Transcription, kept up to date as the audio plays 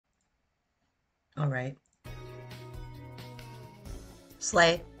Alright.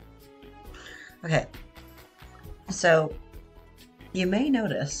 Slay. Okay. So, you may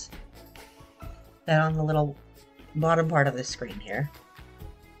notice that on the little bottom part of the screen here,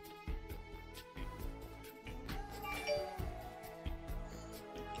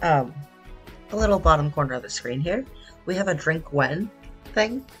 the little bottom corner of the screen here, we have a drink when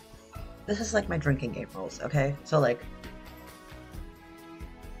thing. This is like my drinking game rules, okay? So like,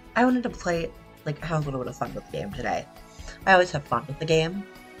 I wanted to play, like, have a little bit of fun with the game today. I always have fun with the game,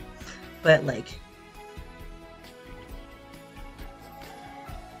 but like,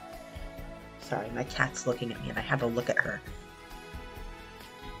 sorry, my cat's looking at me and I had to look at her.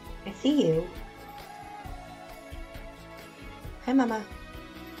 I see you. Hi, Mama.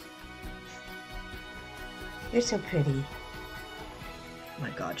 You're so pretty. Oh my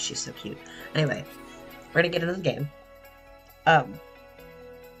god, she's so cute. Anyway, we're gonna get into the game.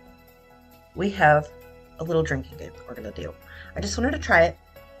 We have a little drinking game that we're gonna do. I just wanted to try it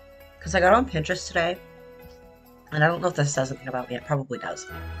because I got on Pinterest today, and I don't know if this says anything about me. It probably does.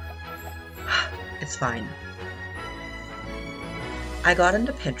 It's fine. I got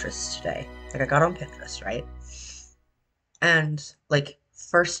into Pinterest today. Like, I got on Pinterest, right? And, like,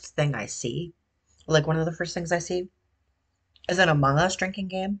 first thing I see, like, one of the first things I see is an Among Us drinking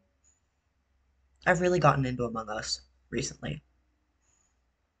game. I've really gotten into Among Us recently.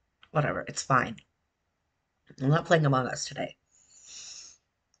 Whatever, it's fine. I'm not playing Among Us today.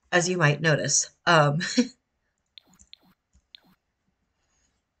 As you might notice.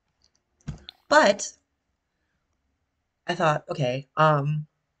 But I thought, okay, I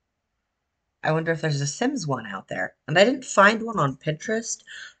wonder if there's a Sims one out there. And I didn't find one on Pinterest.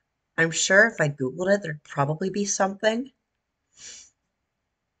 I'm sure if I Googled it, there'd probably be something.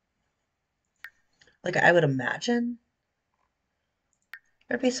 Like, I would imagine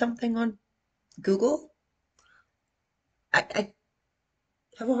there'd be something on Google. I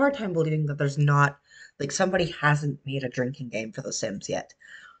have a hard time believing that there's not, like, somebody hasn't made a drinking game for The Sims yet.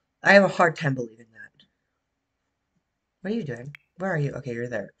 I have a hard time believing that. What are you doing? Where are you? Okay, you're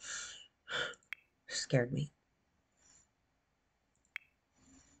there. Scared me.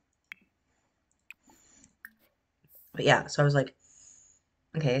 But yeah, so I was like,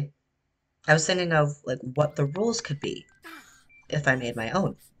 okay. I was thinking of, like, what the rules could be if I made my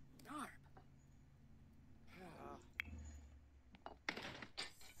own.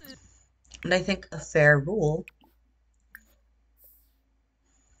 And I think a fair rule,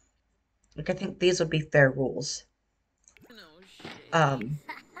 like, I think these would be fair rules. Um,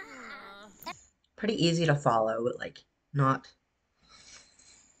 Pretty easy to follow, but, like, not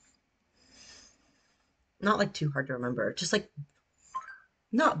like too hard to remember. Just like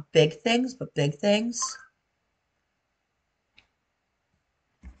not big things, but big things.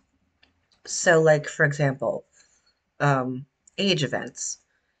 So like for example, um, age events.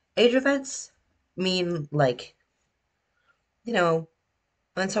 Age events mean like, you know,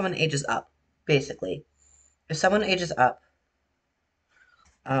 when someone ages up, basically. If someone ages up,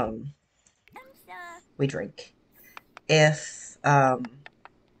 um, we drink. If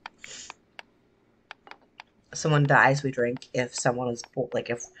someone dies, we drink. If someone is like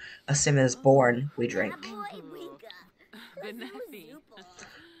if a sim is born, we drink.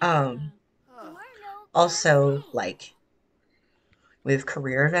 Um, Also like with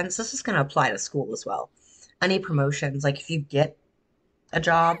career events, this is going to apply to school as well. Any promotions, like if you get a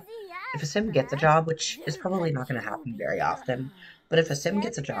job, if a sim gets a job, which is probably not going to happen very often, but if a sim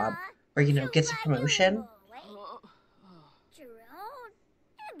gets a job or, you know, gets a promotion,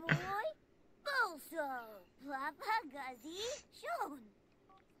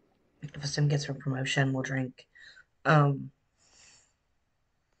 if a sim gets a promotion, we'll drink. Um,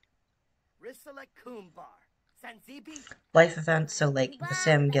 Life events, so like if a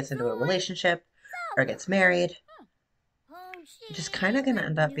sim gets into a relationship or gets married, which is kind of going to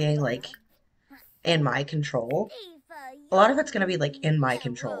end up being like in my control. A lot of it's going to be like in my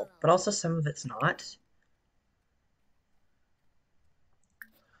control, but also some of it's not.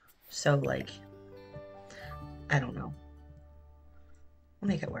 So like, I don't know. We'll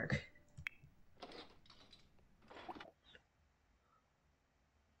make it work.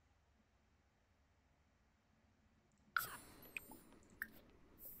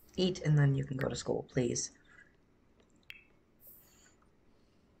 Eat and then you can go to school, please.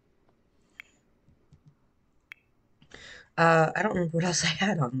 I don't remember what else I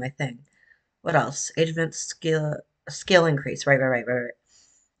had on my thing. What else? Age event skill increase. Right.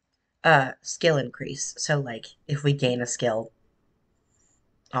 Skill increase. So like if we gain a skill,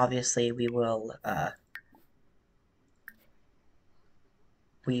 obviously we will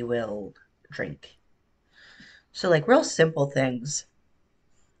drink. So like real simple things.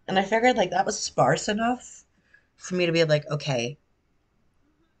 And I figured like that was sparse enough for me to be like, okay,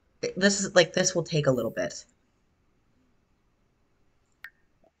 this is like this will take a little bit.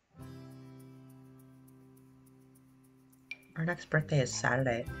 Our next birthday is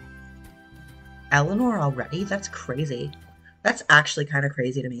Saturday. Eleanor already? That's crazy. That's actually kind of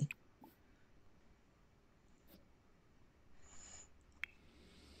crazy to me.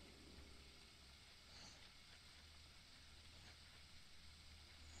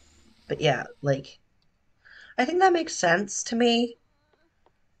 But yeah, like I think that makes sense to me.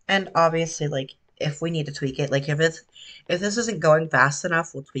 And obviously, like if we need to tweak it, like if this isn't going fast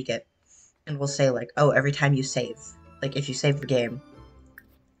enough, we'll tweak it. And we'll say like, oh, every time you save, like if you save the game,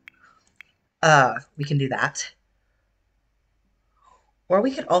 we can do that. Or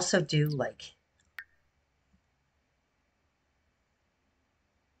we could also do like,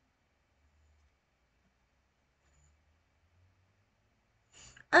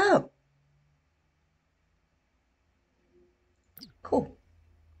 oh, cool.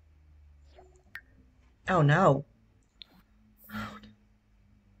 Oh no,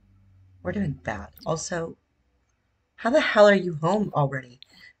 we're doing bad. Also, how the hell are you home already?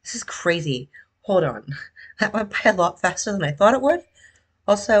 This is crazy. Hold on. That went by a lot faster than I thought it would.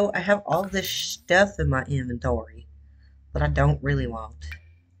 Also, I have all this stuff in my inventory that I don't really want.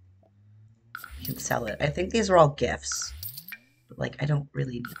 I can sell it. I think these are all gifts. But, like, I don't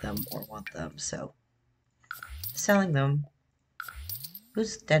really need them or want them, so selling them.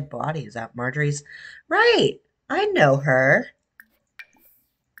 Whose dead body is that? Marjorie's? Right! I know her.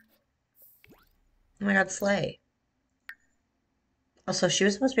 Oh my god, Slay. Also, she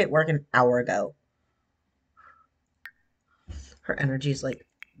was supposed to be at work an hour ago. Her energy's, like,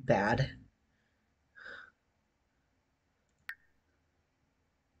 bad.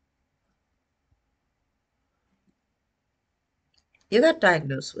 You got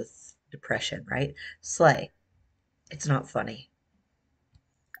diagnosed with depression, right? Slay. It's not funny.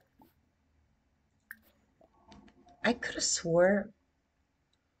 I could have swore.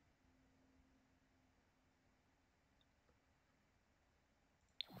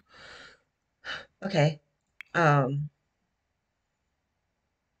 Okay. Um,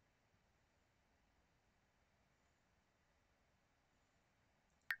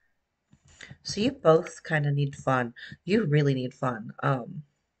 so you both kind of need fun. You really need fun.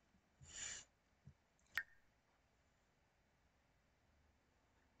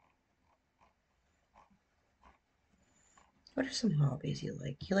 What are some hobbies you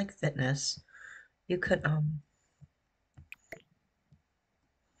like? You like fitness. You could,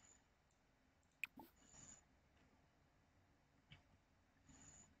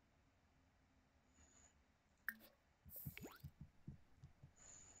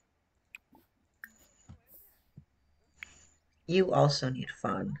 you also need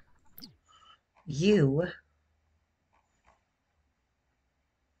fun. You,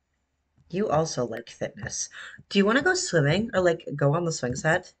 you also like fitness. Do you want to go swimming or like go on the swing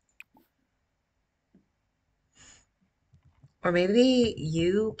set? Or maybe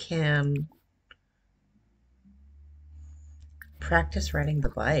you can practice riding the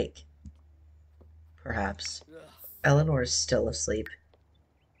bike, perhaps. Eleanor is still asleep.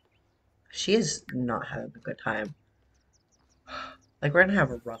 She is not having a good time. Like, we're gonna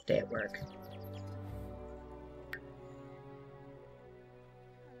have a rough day at work.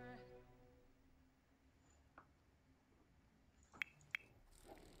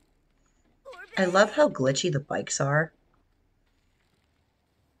 I love how glitchy the bikes are.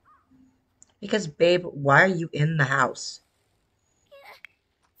 Because, babe, why are you in the house?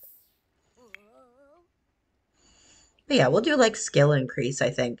 But yeah, we'll do like skill increase, I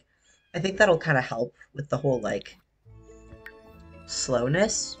think. I think that'll kind of help with the whole like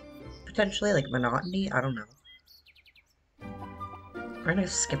slowness, potentially, like monotony. I don't know. We're gonna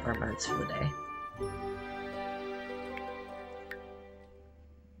skip our meds for the day.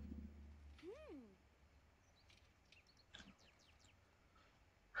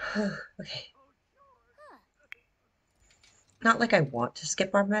 Okay. Not like I want to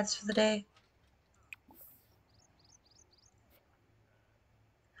skip our meds for the day,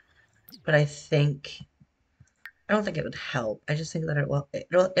 but I don't think it would help. I just think that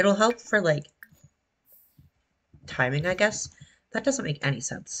it'll help for like timing, I guess. That doesn't make any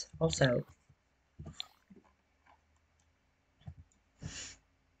sense. Also,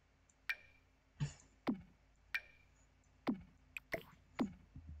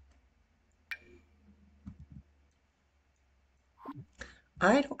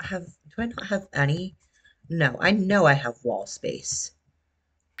 I don't have, do I not have any? No, I know I have wall space.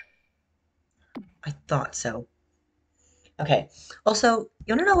 I thought so. Okay. Also,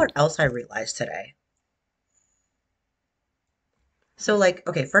 you wanna know what else I realized today? So, like,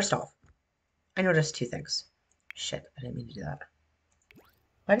 okay, first off, I noticed two things. Shit, I didn't mean to do that.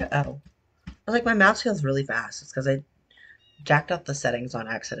 Why did, oh. I was like, my mouse feels really fast. It's because I jacked up the settings on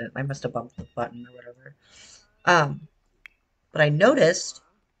accident. I must have bumped the button or whatever. Um, but I noticed,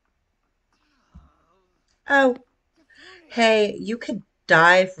 oh, hey, you could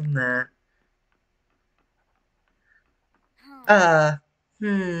die from that. Uh,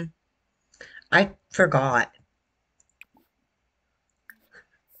 hmm, I forgot.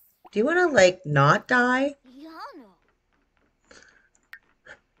 Do you want to, like, not die?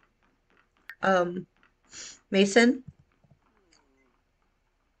 Um, Mason,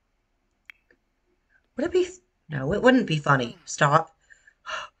 would it be, no, it wouldn't be funny. Stop.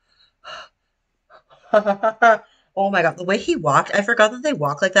 Oh my God, the way he walked, I forgot that they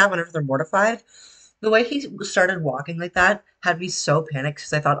walk like that whenever they're mortified. The way he started walking like that had me so panicked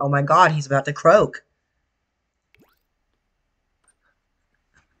because I thought, oh my God, he's about to croak.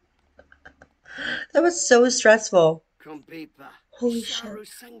 That was so stressful. Holy shit.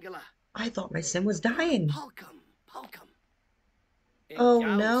 I thought my sim was dying. Oh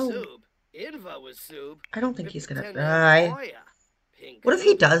no. I don't think he's gonna die. What if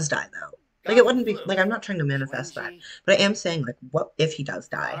he does die though? Like it wouldn't be like I'm not trying to manifest that, but I am saying like what if he does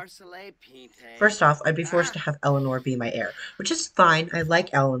die? First off, I'd be forced to have Eleanor be my heir, which is fine. I like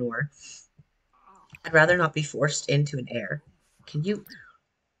Eleanor. I'd rather not be forced into an heir. Can you?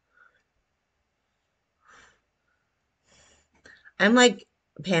 I'm like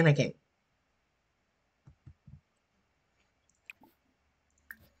panicking.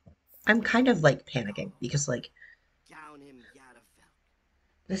 I'm kind of like panicking because like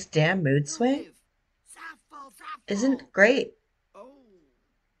this damn mood swing isn't great.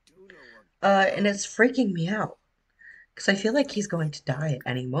 And it's freaking me out because I feel like he's going to die at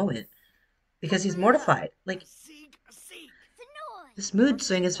any moment because he's mortified. Like this mood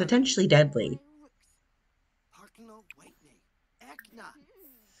swing is potentially deadly.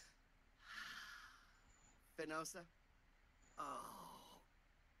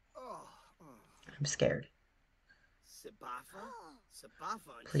 I'm scared.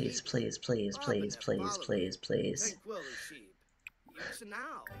 Please, please, please, please, please, please, please.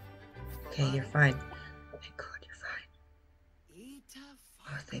 Okay, you're fine. Thank God you're fine.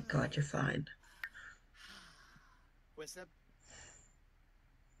 Oh, thank God you're fine.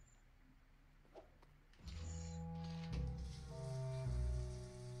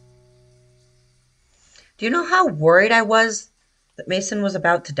 Do you know how worried I was that Mason was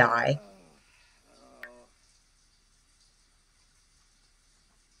about to die?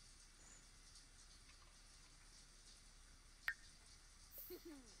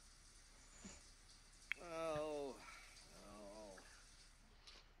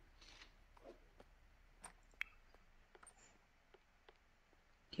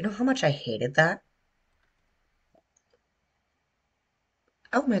 Do you know how much I hated that?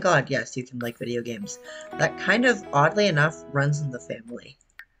 Oh my God, yes, you can like video games. That kind of, oddly enough, runs in the family.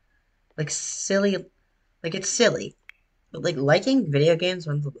 Like silly, like it's silly, but like liking video games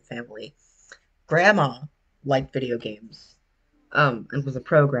runs in the family. Grandma liked video games, and was a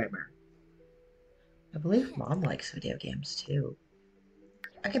programmer. I believe mom likes video games too.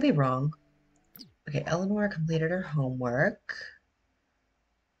 I could be wrong. Okay, Eleanor completed her homework.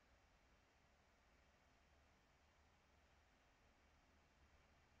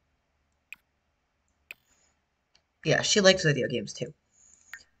 Yeah, she likes video games too.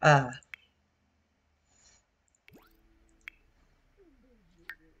 Uh,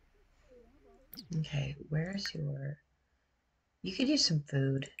 okay, where's your... You could use some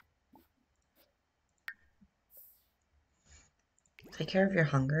food. Take care of your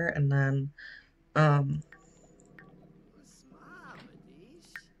hunger, and then, um...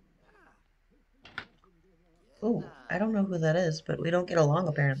 Oh, I don't know who that is, but we don't get along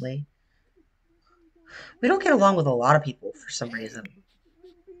apparently. We don't get along with a lot of people for some reason.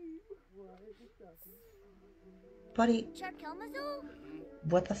 Buddy,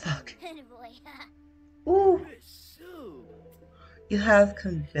 what the fuck? Ooh, you have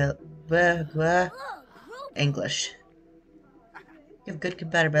English. You have good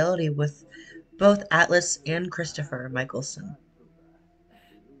compatibility with both Atlas and Christopher Michelson.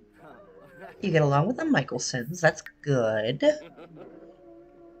 You get along with the Michelsons, that's good.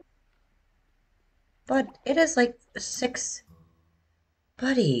 But it is like 6...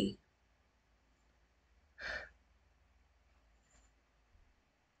 Buddy.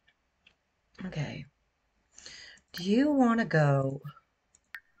 Okay. Do you want to go...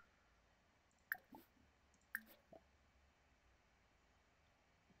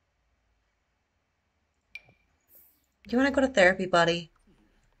 you want to go to therapy, buddy?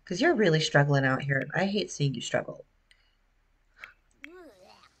 Because you're really struggling out here, and I hate seeing you struggle.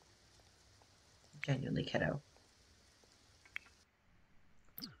 Genuinely, kiddo.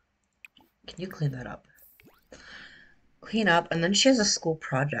 Can you clean that up? Clean up, and then she has a school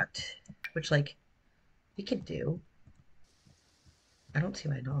project, which, like, we could do. I don't see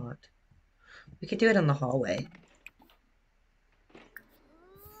why not. We could do it in the hallway.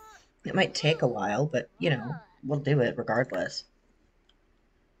 It might take a while, but, you know, we'll do it regardless.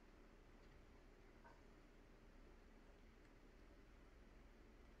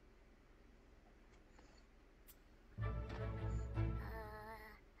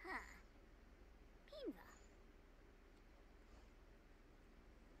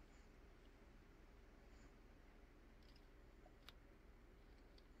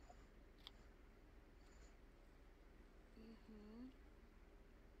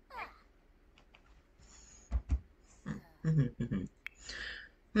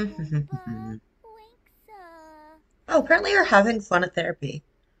 Oh, apparently you're having fun at therapy,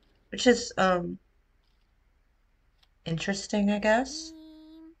 which is, interesting, I guess.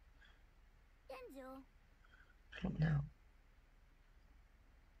 I don't know.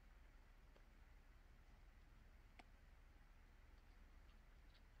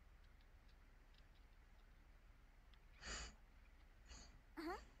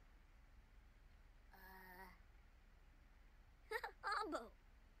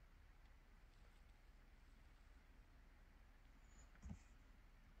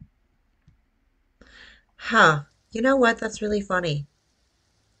 Huh. You know what? That's really funny.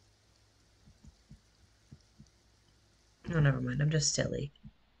 Oh, never mind. I'm just silly.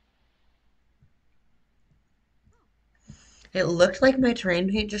 It looked like my terrain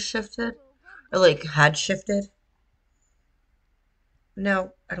paint just shifted, or like had shifted.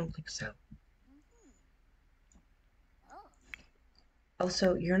 No, I don't think so.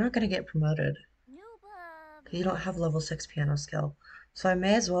 Also, you're not going to get promoted because you don't have level 6 piano skill. So I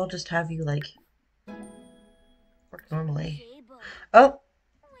may as well just have you, like, work normally. Oh,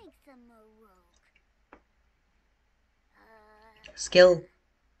 skill.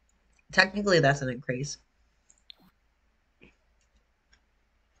 Technically, that's an increase.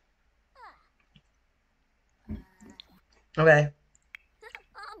 Okay,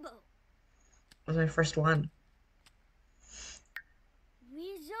 that was my first one.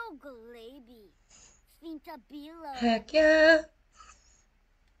 Heck yeah.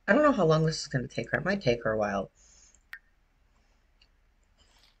 I don't know how long this is going to take her. It might take her a while.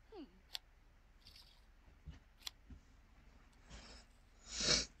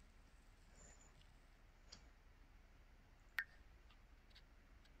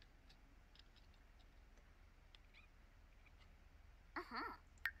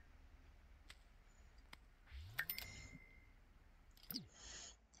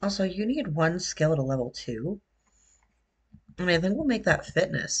 Also, you need one skill to level 2. And I think we'll make that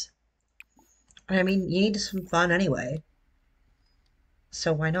fitness. And I mean, you need some fun anyway.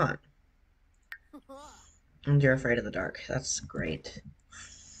 So why not? And you're afraid of the dark. That's great.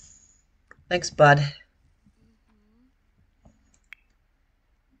 Thanks, bud.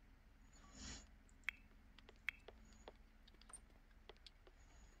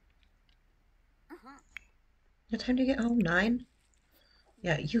 What time do you get home? 9?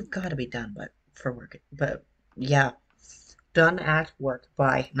 Yeah, you've got to be done but for work. But yeah, done at work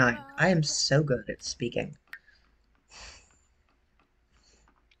by 9. I am so good at speaking.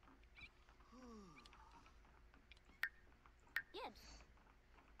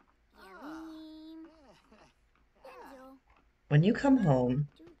 When you come home,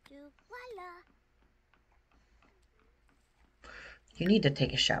 you need to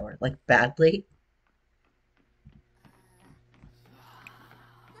take a shower, like badly.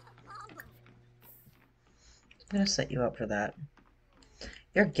 I'm gonna set you up for that.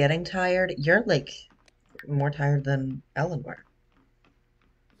 You're getting tired. You're like more tired than Eleanor.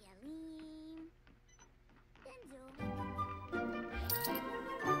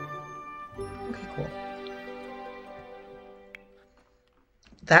 Okay, cool.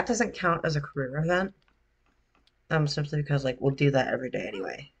 That doesn't count as a career event. Simply because like we'll do that every day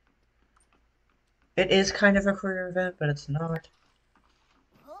anyway. It is kind of a career event, but it's not.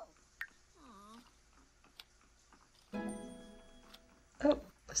 Oh,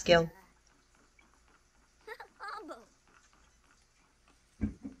 skill.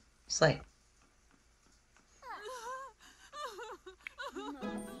 Slay. Oh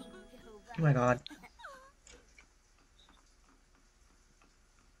my god.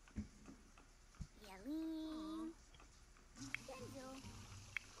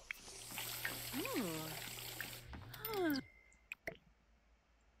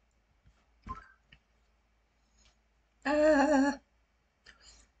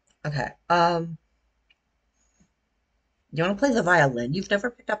 Okay. You want to play the violin? You've never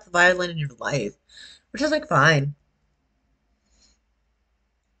picked up the violin in your life, which is like fine.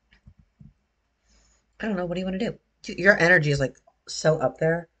 I don't know. What do you want to do? Your energy is like so up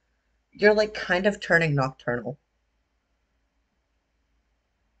there. You're like kind of turning nocturnal.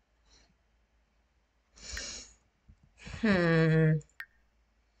 Hmm.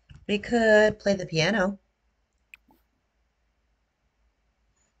 We could play the piano.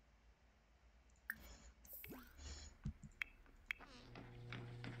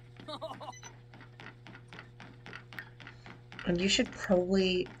 And you should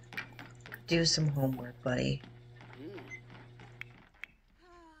probably do some homework, buddy.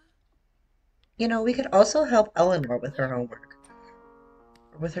 You know, we could also help Eleanor with her homework,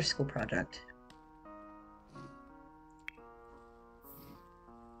 or with her school project.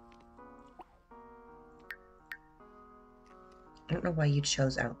 I don't know why you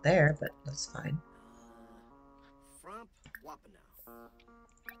chose out there, but that's fine. Frump Wapanow.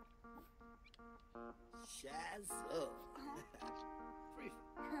 Shazzo.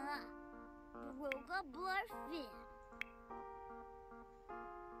 Roga Blarfin.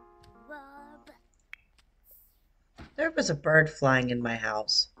 Rub. There was a bird flying in my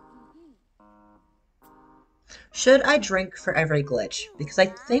house. Should I drink for every glitch? Because I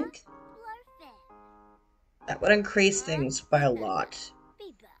think Blarfin. that would increase things by a lot.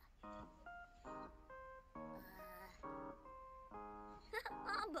 Biba.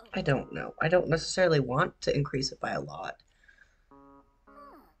 Abo. I don't know. I don't necessarily want to increase it by a lot.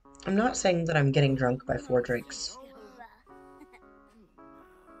 I'm not saying that I'm getting drunk by 4 drinks,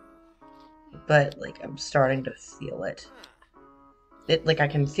 but like I'm starting to feel it. Like I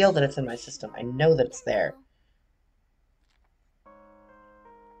can feel that it's in my system. I know that it's there.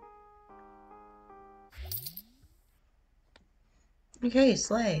 Okay,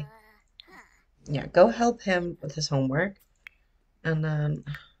 Slay. Yeah, go help him with his homework. And then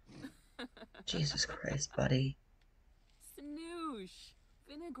Jesus Christ, buddy. Snoosh.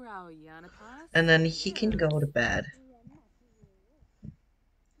 Vinegrau Yanapas. And then he can go to bed.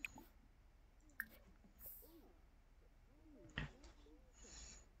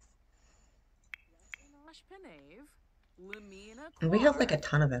 And we have like a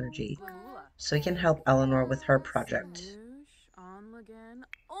ton of energy. So we can help Eleanor with her project. Snoosh. Onlagan.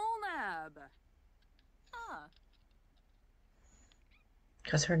 Olnab. Ah.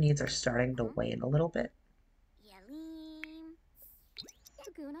 Because her needs are starting to wane a little bit. Yalim.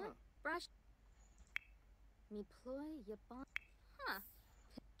 Laguna. Brush. Me ploy yabon. Huh.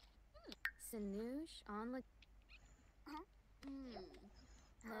 Sinoosh on the.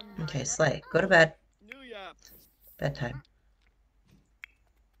 Okay, Slay, go to bed. Nuya. Bedtime.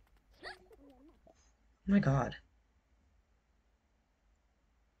 Oh my god.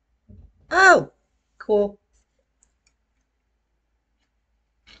 Oh! Cool.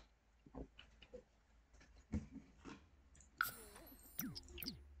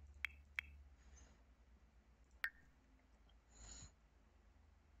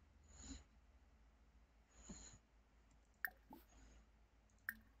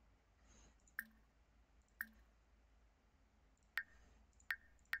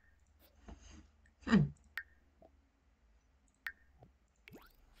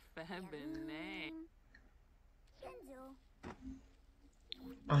 Febine. Kenzo.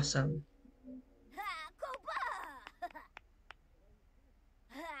 Awesome. Ha! Koba!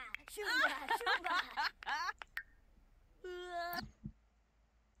 Ha! Shuba! Shuba!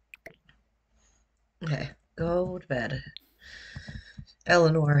 Okay, go to bed.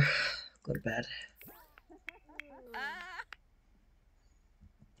 Eleanor, go to bed.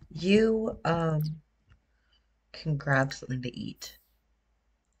 You, can grab something to eat.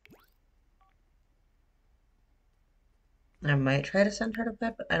 I might try to send her to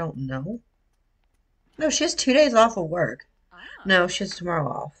bed, but I don't know. No, she has 2 days off of work. No, she has tomorrow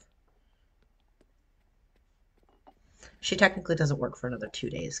off. She technically doesn't work for another 2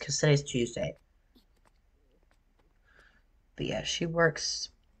 days because today's Tuesday. But yeah, she works.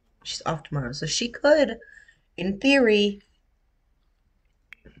 She's off tomorrow, so she could, in theory.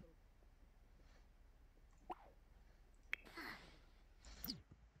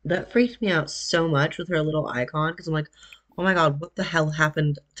 That freaked me out so much with her little icon because I'm like, oh my god, what the hell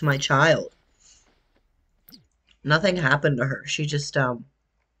happened to my child? Nothing happened to her. She just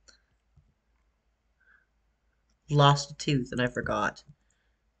lost a tooth and I forgot.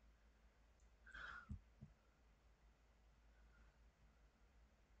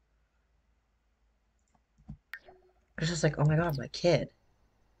 I was just like, oh my god, my kid.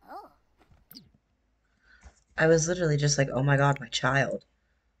 Oh. I was literally just like, oh my god, my child.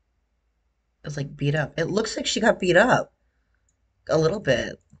 is like beat up. It looks like she got beat up a little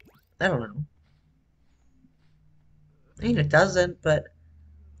bit. I don't know. I mean, it doesn't, but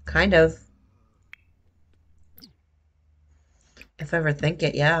kind of. If I ever think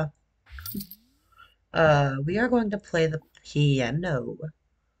it, yeah. We are going to play the piano.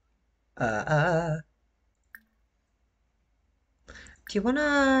 Uh, do you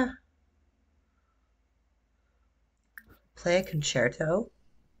wanna play a concerto?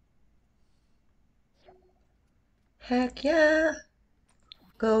 Heck yeah.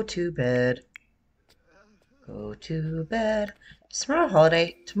 Go to bed. Go to bed. Is tomorrow a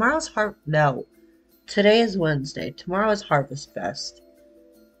holiday? Tomorrow's no. Today is Wednesday. Tomorrow is Harvest Fest.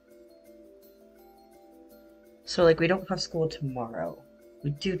 So, like, we don't have school tomorrow. We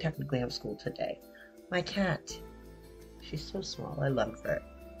do technically have school today. My cat. She's so small. I love her.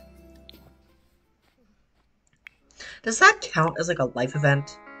 Does that count as like a life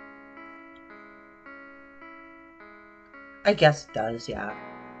event? I guess it does, yeah.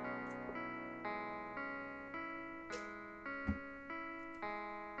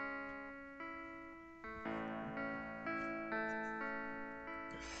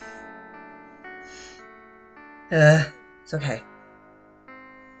 It's okay.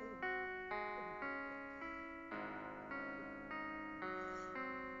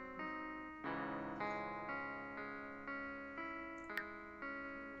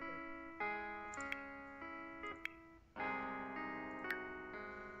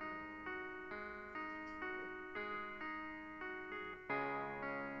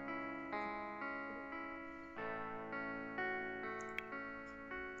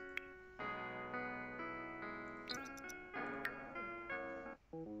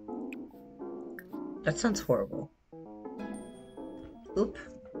 That sounds horrible. Oop.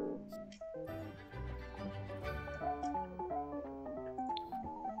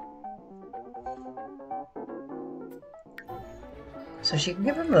 So she can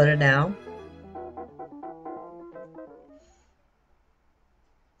get promoted now.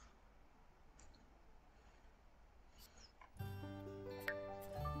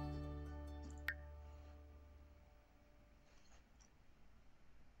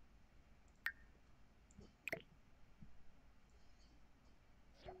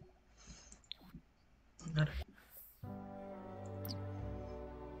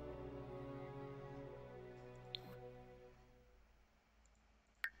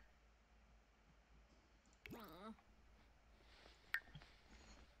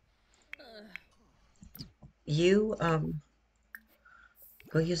 You,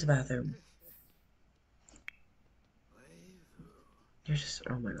 go use the bathroom. You're just,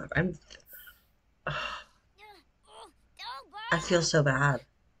 oh my God. I feel so bad.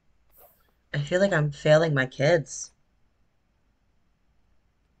 I feel like I'm failing my kids.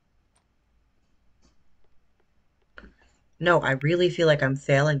 No, I really feel like I'm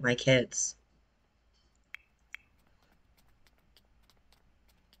failing my kids.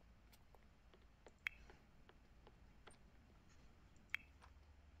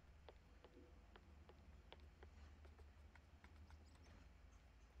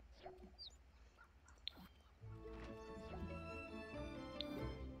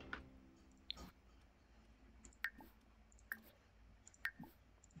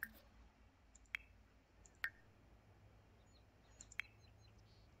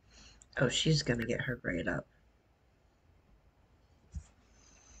 Oh, she's gonna get her grade up.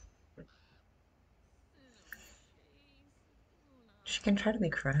 She can try to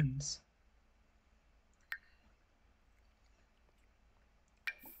make friends.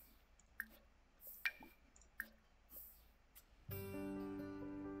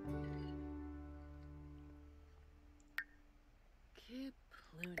 Kip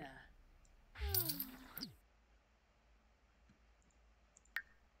Luna.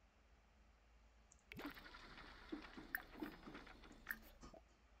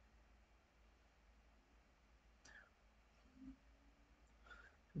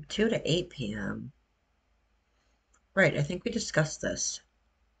 2 to 8 p.m. Right, I think we discussed this.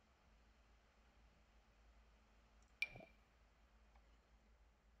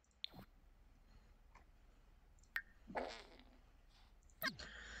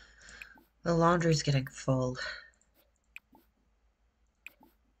 The laundry's getting full.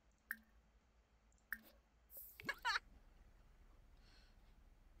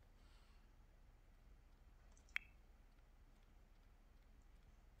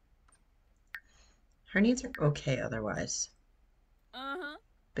 Her needs are okay otherwise. Uh-huh.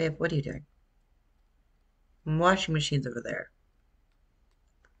 Babe, what are you doing? Washing machine's over there.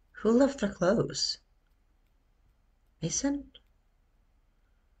 Who left their clothes? Mason?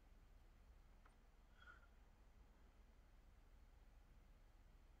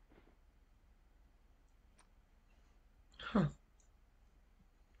 Huh.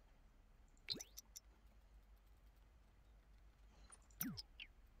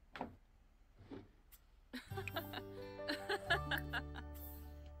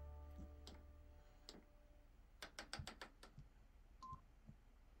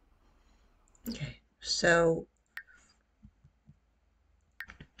 Okay, so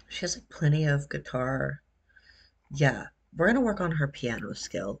she has like plenty of guitar. Yeah, we're gonna work on her piano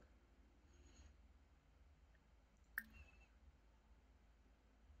skill.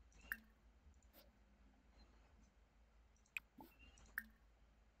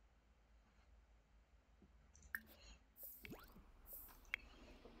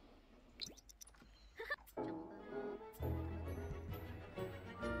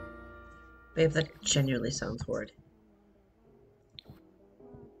 Babe, that genuinely sounds horrid.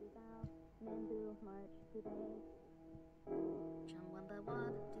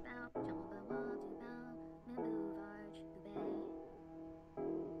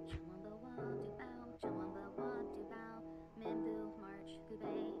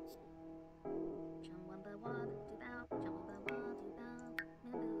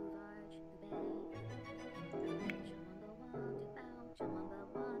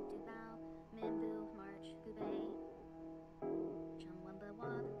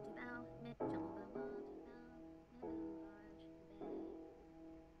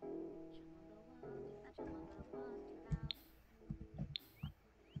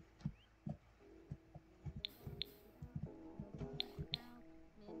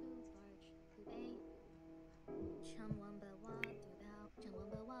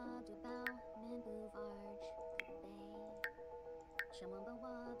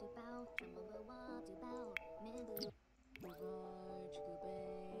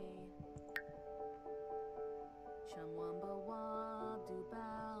 Chamwamba du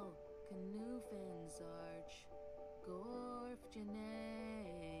bow, canoe fins arch, gorf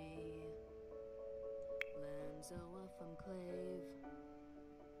janae, lamzoa from clave,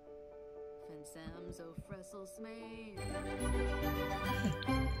 fensamzo fressel smave.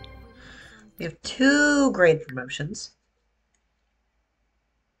 We have 2 grade promotions.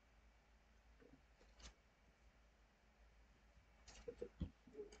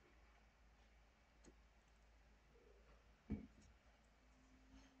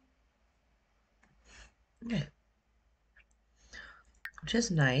 Okay. Which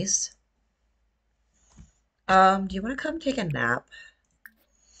is nice. Do you want to come take a nap?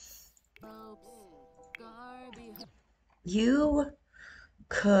 You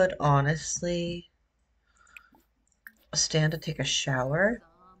could honestly stand to take a shower.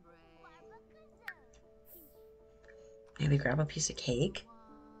 Maybe grab a piece of cake.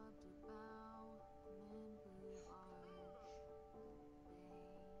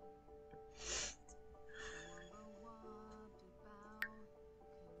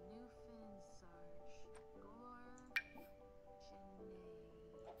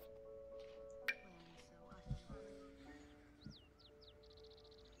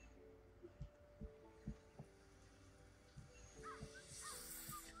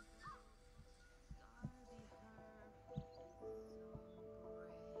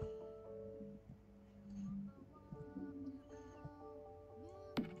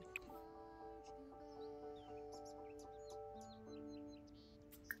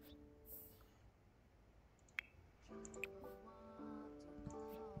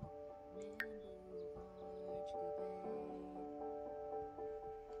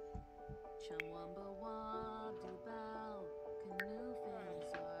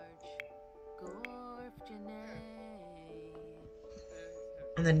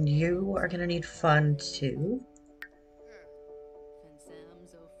 And then you are gonna need fun too.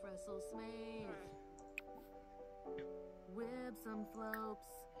 Wibsum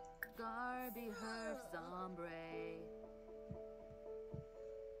flopes, Garby herf zombre.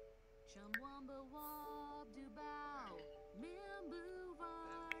 Chamwamba wab du bow, Mimbu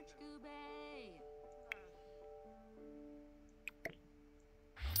varch gube.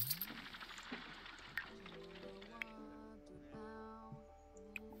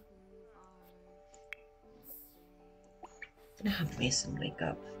 I'm gonna have Mason wake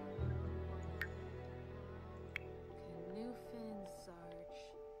up.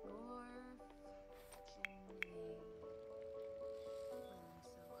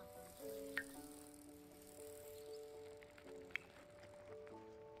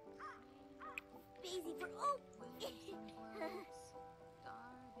 Busy for oh.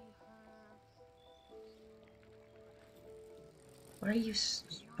 Why are you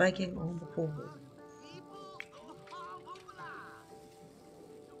spiking on the pole?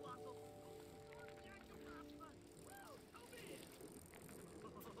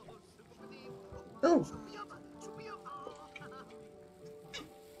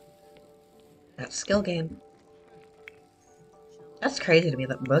 That skill game. That's crazy to me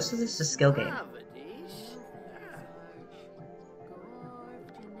that most of this is skill game. Avadish.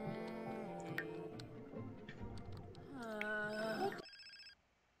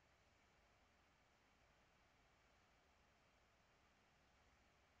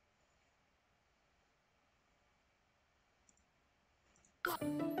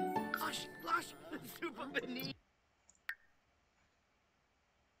 Lush, lush, super beneath.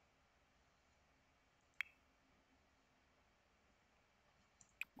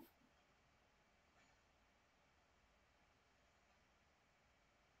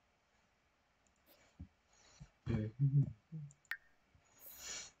 Mhm.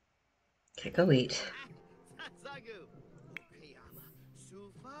 Okay, go eat. Sasagu. Okayama.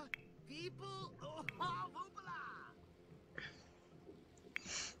 Sufa. People. Oh, Vupala.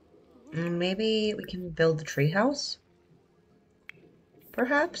 Maybe we can build the treehouse?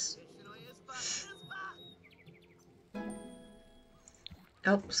 Perhaps?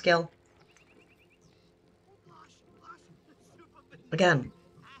 Oh, skill. Again.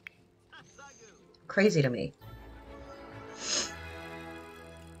 Crazy to me.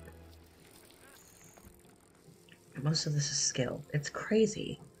 Most of this is skill. It's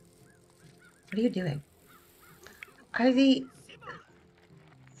crazy. What are you doing? Ivy,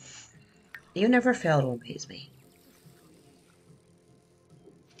 you never fail to amaze me.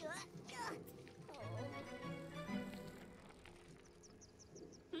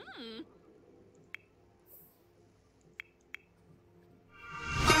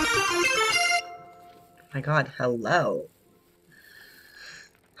 My God, hello.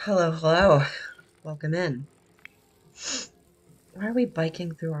 Hello, hello. Welcome in. Why are we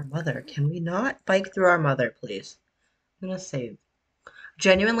biking through our mother? Can we not bike through our mother, please? I'm gonna save.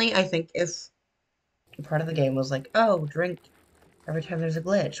 Genuinely, I think if part of the game was like, oh, drink every time there's a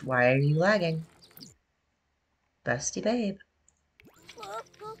glitch. Why are you lagging? Bestie babe.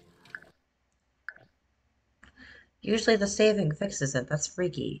 Usually the saving fixes it. That's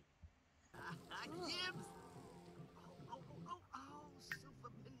freaky. Gibbs. Super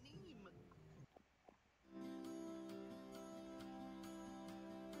beneem.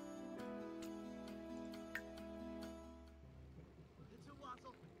 It's a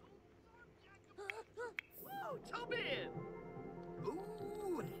wazzle. Whoa, Tobin.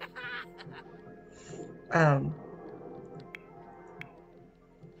 Ooh. Um,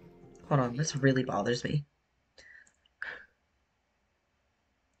 hold on. This really bothers me.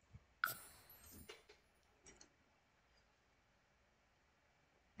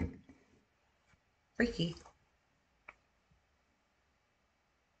 Freaky.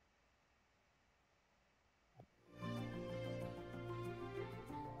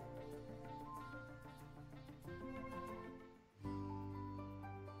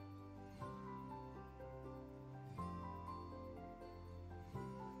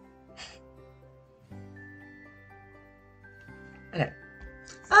 Okay.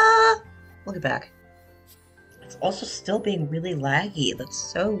 Look at back. It's also still being really laggy. That's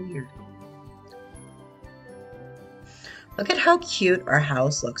so weird. Look at how cute our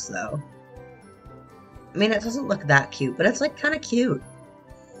house looks, though. I mean, it doesn't look that cute, but it's like kind of cute.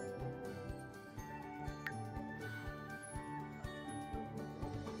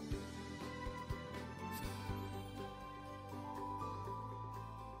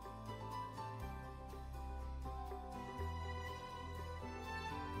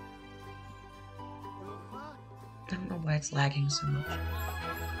 I don't know why it's lagging so much.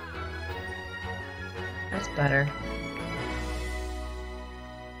 That's better.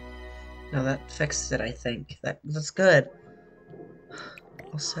 No, that fixed it, I think. That's good.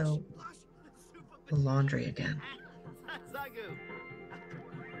 Also, the laundry again. Sasagu.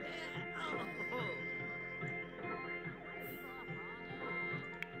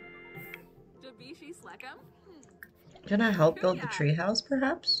 Dabishi Slekam? Can I help build the Kuya. treehouse,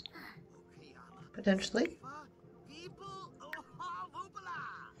 perhaps? Potentially. People. Oh,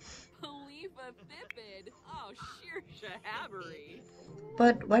 Vupala. Khalifa Thipid. Oh, sheer shahabbery.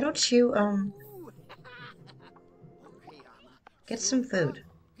 But why don't you, get some food?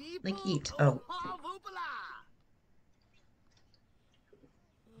 Like, eat. Oh.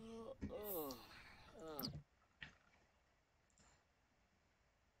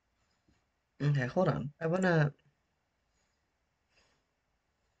 Okay, hold on. I wanna...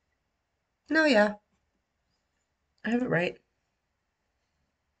 No, yeah. I have it right.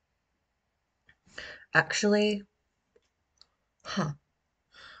 Actually, huh.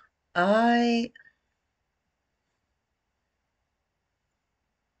 I...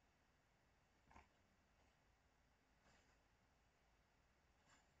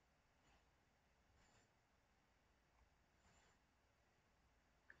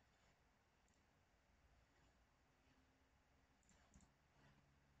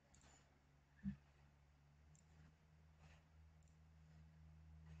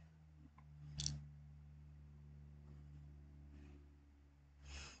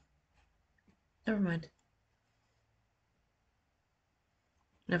 Never mind.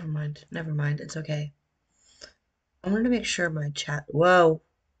 Never mind. Never mind. It's okay. I wanted to make sure my chat. Whoa.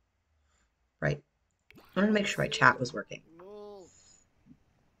 Right. I wanted to make sure my chat was working. Mole.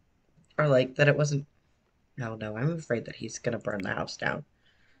 Or like that it wasn't. No, no. I'm afraid that he's gonna burn the house down.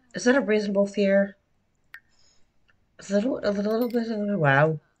 Is that a reasonable fear? Is it a little bit of a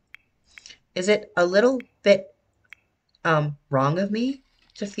wow? Is it a little bit wrong of me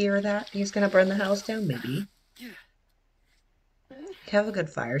to fear that he's gonna burn the house down? Maybe. You have a good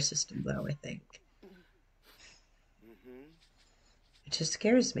fire system though, I think. It just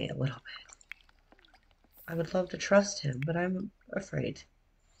scares me a little bit. I would love to trust him, but I'm afraid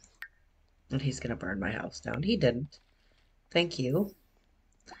that he's gonna burn my house down. He didn't. Thank you.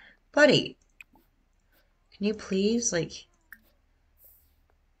 Buddy, can you please, like,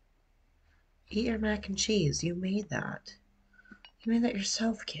 eat your mac and cheese? You made that. You made that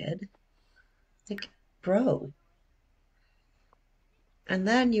yourself, kid. Like, bro. And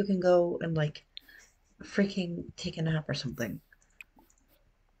then you can go and, like, freaking take a nap or something.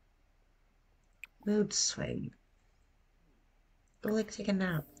 Mood swing. Go, like, take a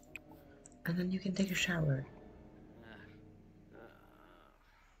nap. And then you can take a shower.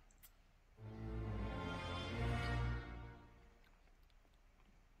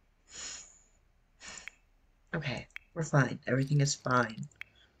 Okay, we're fine. Everything is fine.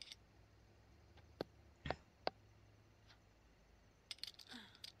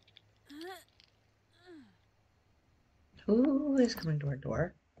 Who is coming to our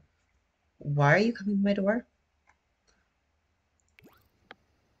door? Why are you coming to my door?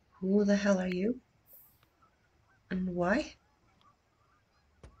 Who the hell are you? And why?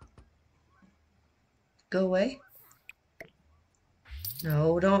 Go away.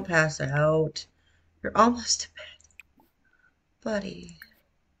 No, don't pass out. You're almost to bed. Buddy.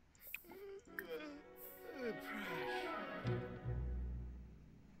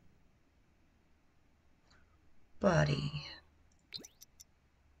 Buddy.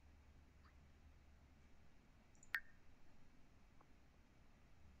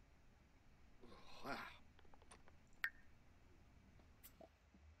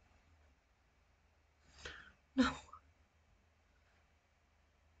 No.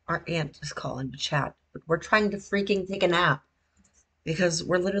 Our aunt is calling to chat, but we're trying to freaking take a nap. Because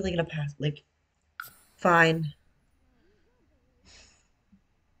we're literally gonna pass, like, fine.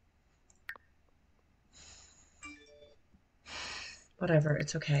 Whatever,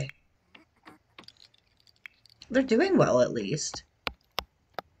 it's okay. They're doing well, at least.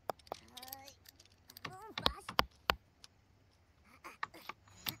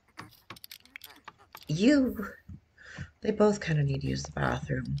 You... They both kind of need to use the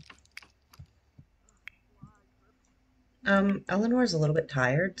bathroom. Eleanor's a little bit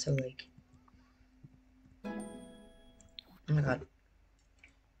tired, so, like... Oh my god.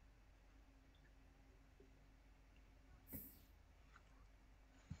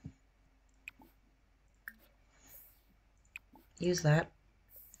 Use that.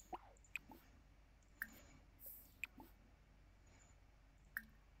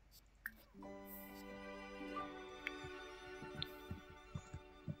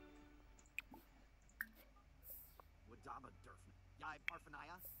 Wadama Durfna. Yai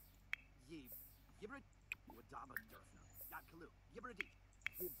Parfanaya. Ye. Yibrit. Wadama Durfna. Yad Kalu. Yibridi.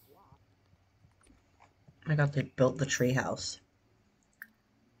 Yibwa. Oh my god, they built the treehouse.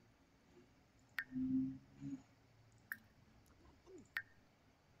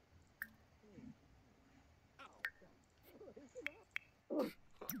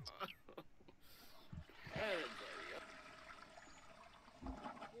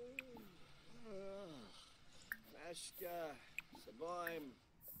 Mashka. Sublime.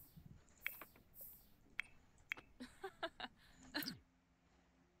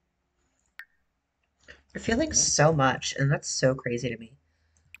 You're feeling so much, and that's so crazy to me.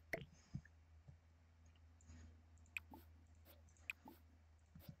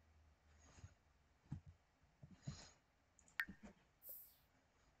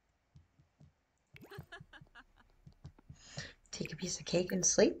 Take a piece of cake and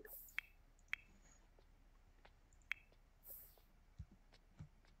sleep.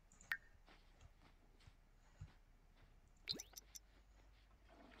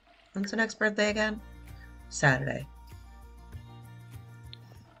 When's the next birthday again? Saturday.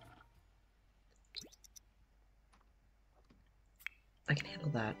 I can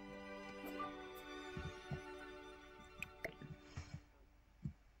handle that.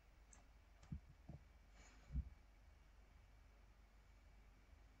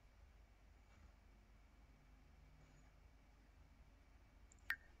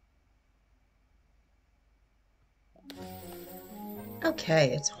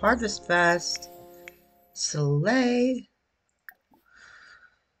 Okay, it's Harvest Fest. Slay.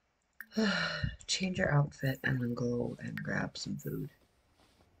 Change your outfit and then go and grab some food.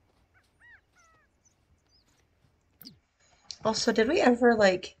 Also, did we ever,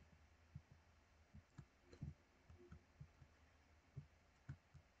 like...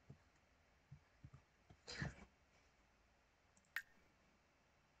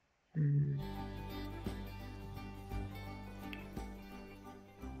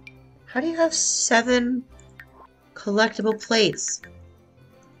 How do you have 7 collectible plates?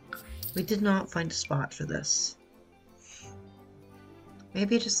 We did not find a spot for this.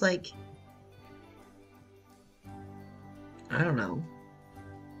 Maybe just like... I don't know.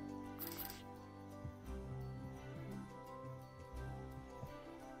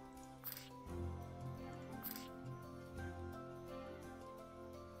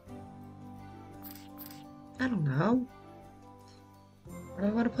 I don't know. Where do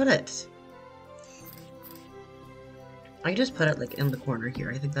I want to put it? I just put it like in the corner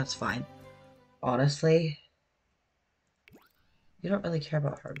here. I think that's fine. Honestly, you don't really care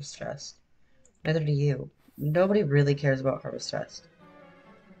about Harvest Fest. Neither do you. Nobody really cares about Harvest Fest.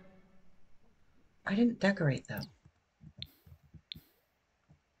 I didn't decorate though.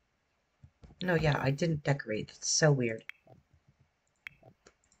 No, yeah, I didn't decorate. It's so weird.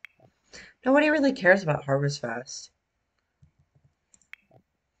 Nobody really cares about Harvest Fest.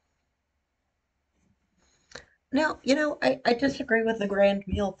 Now, you know, I disagree with the grand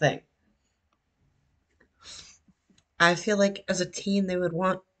meal thing. I feel like as a teen they would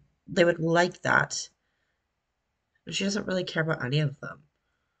like that. She doesn't really care about any of them.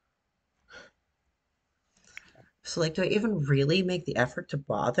 So like, do I even really make the effort to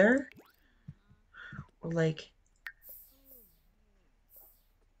bother? Or like,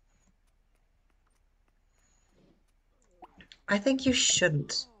 I think you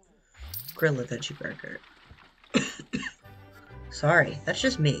shouldn't grill a veggie burger. Sorry, that's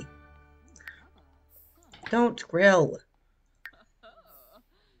just me. Don't grill.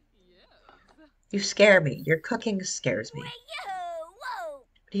 You scare me. Your cooking scares me. Whoa!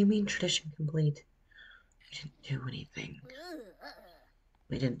 What do you mean tradition complete? We didn't do anything.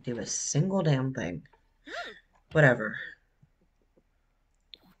 We didn't do a single damn thing. Whatever.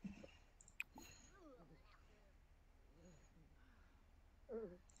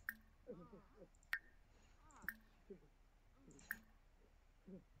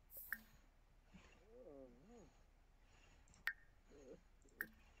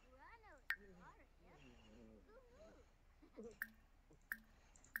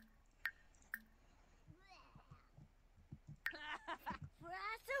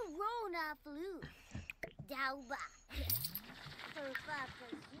 Rona flu. Dauba.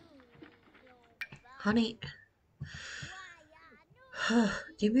 Honey, do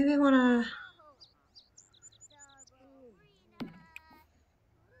you maybe wanna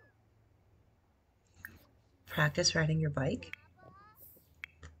practice riding your bike?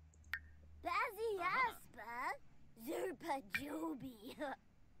 Bazzy Aspa. Zerpa Joby.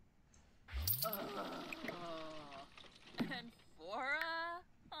 And Fora?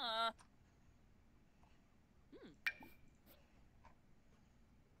 Huh.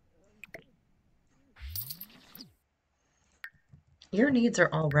 Your needs are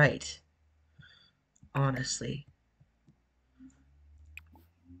all right. Honestly.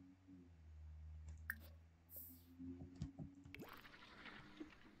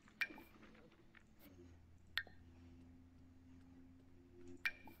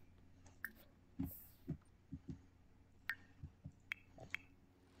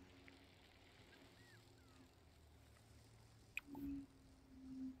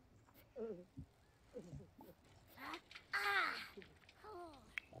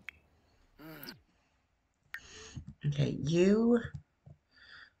 Okay, you...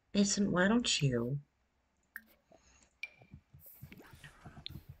 Mason, why don't you...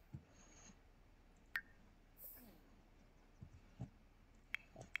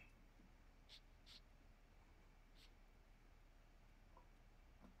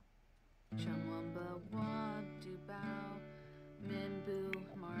 Chumwamba Wab Dubao Minbu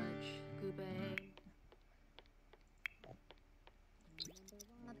March Gubei.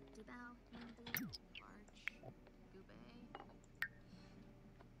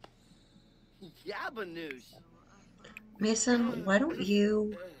 Yabba news. Mason, why don't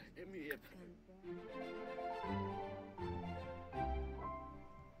you...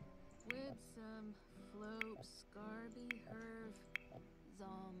 With some float Scarby Herv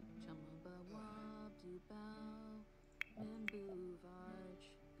Zom Chumwamba Wab Dubao Minbu Varch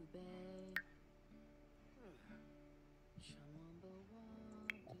Gubei. Chumwamba Wab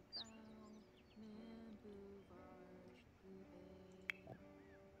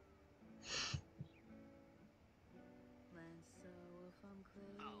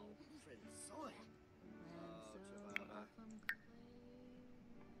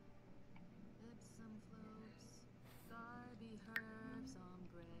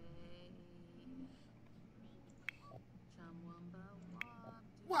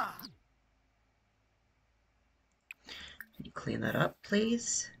Wah! Can you clean that up,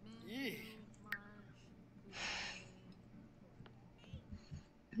 please? Yeah.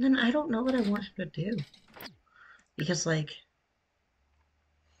 And then I don't know what I want him to do. Because, like,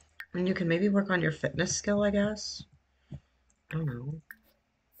 I mean, you can maybe work on your fitness skill, I guess. I don't know.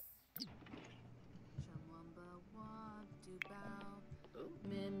 Chumwamba Wab Dubao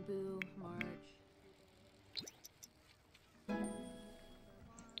Minbu March.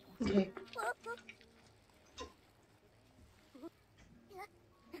 Okay.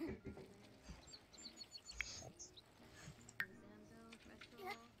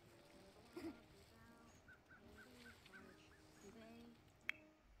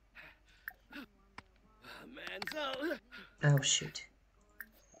 Manzo. Oh, shoot.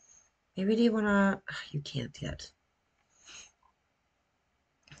 Maybe do you wanna... You can't yet.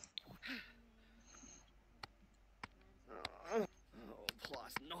 Oh,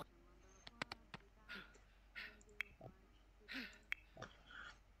 plus no.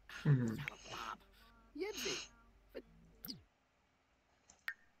 Hmm. Bob. Yibsy.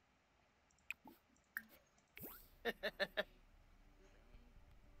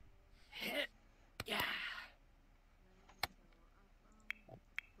 Yeah.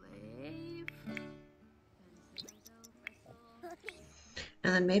 Slave.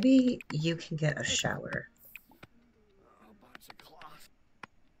 And then maybe you can get a shower. Oh, bunch of cloth.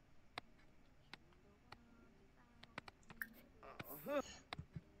 Oh.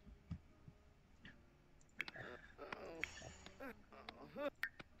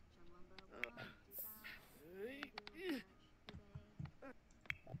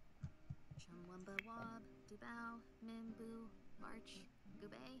 Chumwamba Wab Dubao Minbu March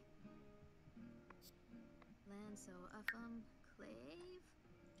Gubay. Lanso Upham Clave.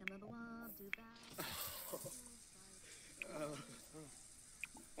 Chumwamba Wab Dubao.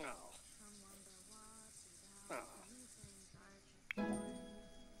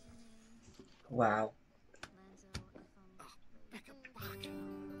 Wow. Back a buck.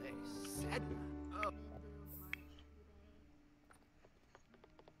 They said. Oh.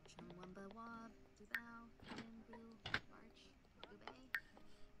 Chumwamba Wab Dubao Minbu March Gubay.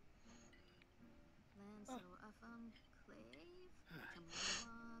 Lanso Upham Clave.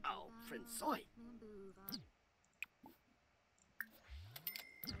 Chumwamba Wab Oh, Prince Soy. Minbu March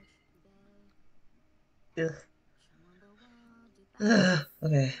Gubay. Ugh. Chumwamba Wab Dubao. Ugh.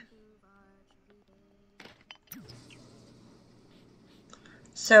 Okay.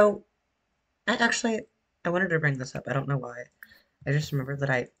 So, I wanted to bring this up. I don't know why. I just remembered that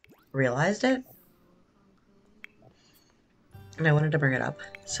I realized it, and I wanted to bring it up.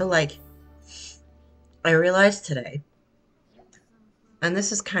 So, like, I realized today, and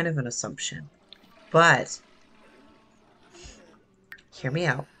this is kind of an assumption, but hear me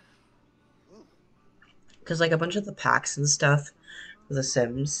out. Because, like, a bunch of the packs and stuff for The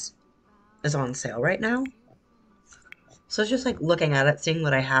Sims is on sale right now. So it's just like looking at it, seeing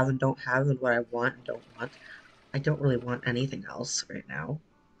what I have and don't have, and what I want and don't want. I don't really want anything else right now,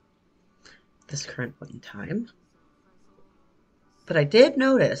 at this current point in time. But I did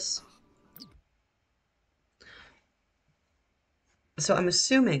notice. So I'm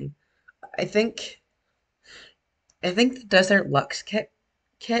assuming. I think. The Desert Lux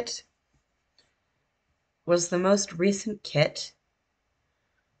kit was the most recent kit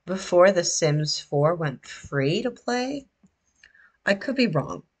before The Sims 4 went free to play. I could be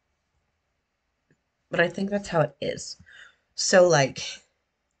wrong, but I think that's how it is. So, like,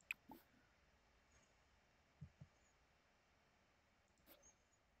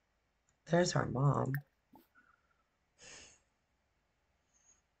 there's our mom.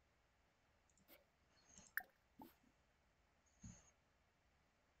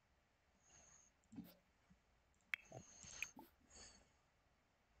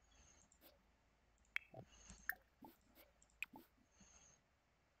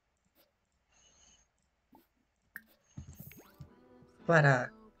 But,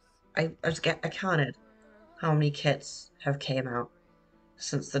 I counted how many kits have came out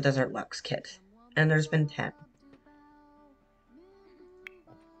since the Desert Lux kit, and there's been 10.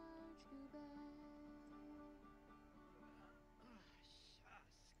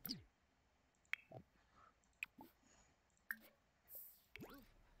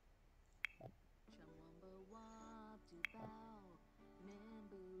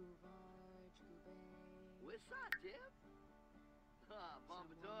 What's up, Jim? Ah,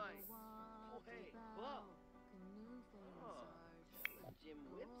 Bombadoy. Oh, hey, Bob. Oh, Jim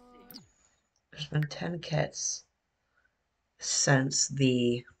Whipsy. There's been 10 kits since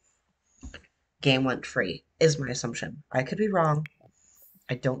the game went free, is my assumption. I could be wrong.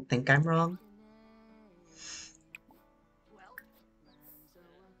 I don't think I'm wrong. Well,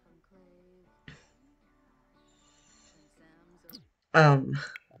 Um,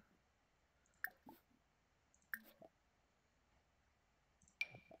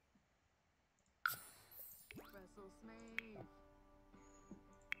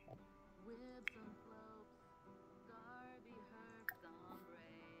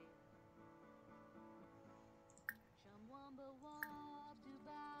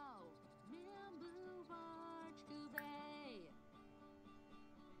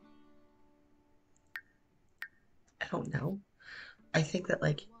 I don't know. I think that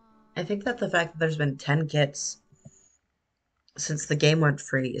like I think that the fact that there's been 10 kits since the game went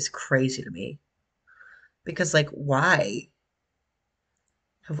free is crazy to me. Because like why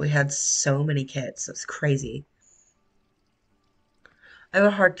have we had so many kits? That's crazy. I have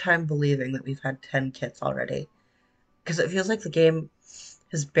a hard time believing that we've had 10 kits already. Because it feels like the game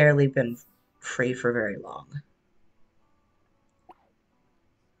has barely been free for very long.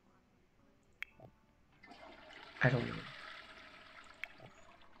 I don't know.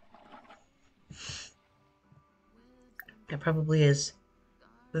 It probably is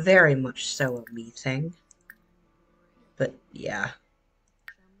very much so a me thing. But yeah.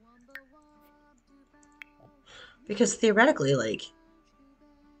 Because theoretically, like,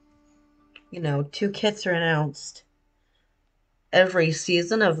 you know, 2 kits are announced every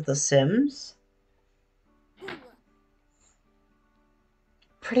season of The Sims,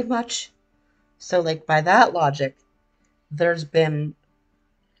 pretty much. So, like, by that logic, there's been,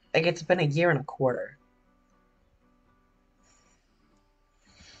 like, it's been a year and a quarter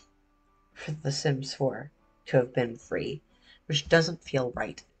for The Sims 4 to have been free, which doesn't feel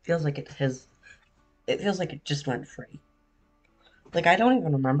right. It feels like it just went free. Like, I don't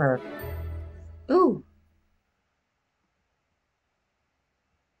even remember. Ooh,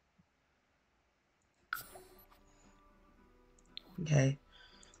 okay.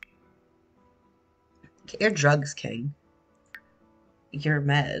 Get your drugs, King. Your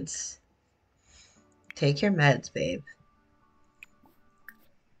meds. Take your meds, babe.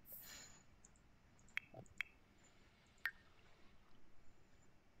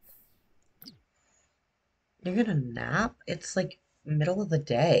 You're gonna nap? It's like middle of the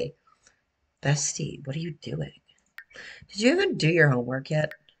day. Bestie, what are you doing? Did you even do your homework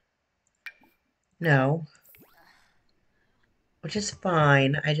yet? No, which is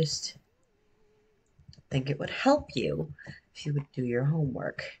fine. I just think it would help you if you would do your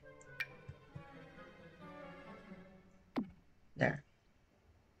homework. There.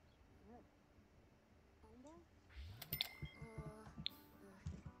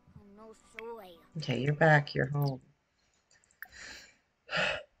 No soy. Okay, you're back. You're home.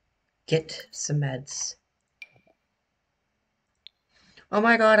 Get some meds. Oh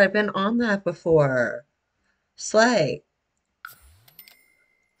my god, I've been on that before. Slay.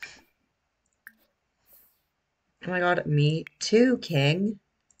 Oh my god, me too, King.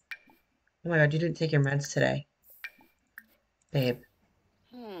 Oh my god, you didn't take your meds today. Babe.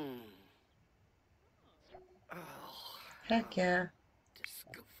 Hmm. Oh, Heck yeah.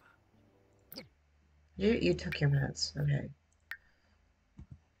 discover. You took your meds. Okay.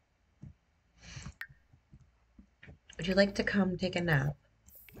 Would you like to come take a nap?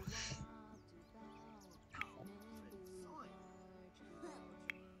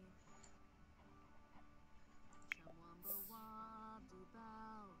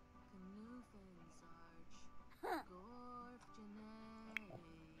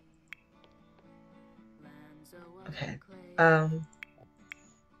 Okay. I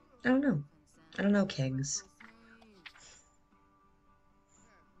don't know. I don't know, Kings.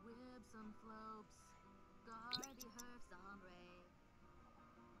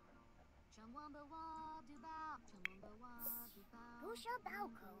 Pusha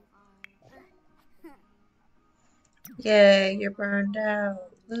Balco. Yay, you're burned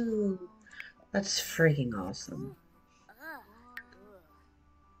out. Ooh, that's freaking awesome.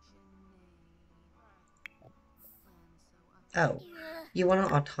 Oh, you want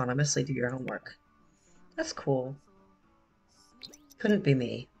to autonomously do your homework. That's cool. Couldn't be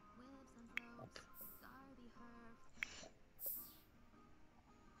me.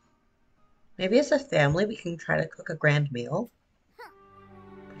 Maybe as a family we can try to cook a grand meal.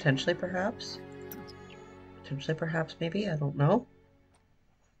 Potentially, perhaps. Potentially, perhaps, maybe. I don't know.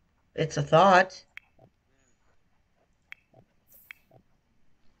 It's a thought.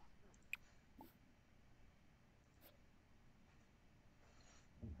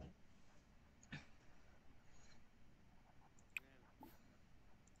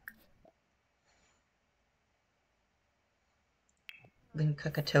 We can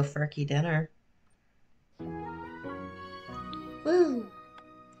cook a tofurkey dinner. Woo!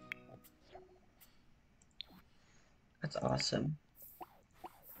 That's awesome.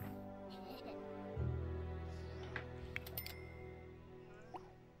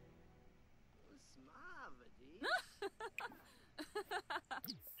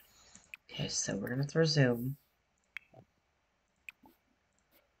 Okay, so we're gonna throw Zoom.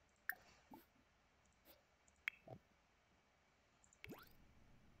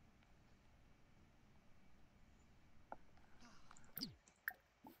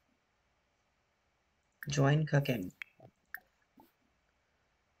 Join cooking.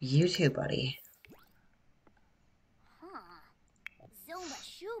 You too, buddy. Huh. Zumba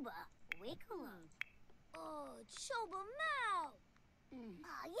Shuba. Wiggle. Oh, Choba Mao.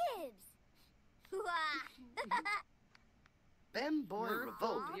 Ah, Yibs. Bem boy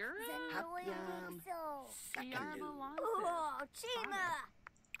revolt. Zenoy Happyam. Pixel. Sakanu. Oh, Chima.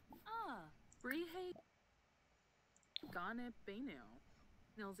 Brihe Gane Benu.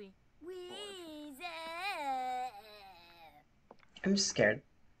 Nilsy. Weezer. I'm scared.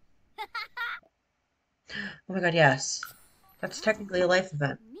 Oh my god, yes. That's technically a life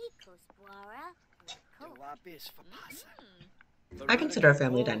event. Mikos Blara. Wapis for pasa. I consider a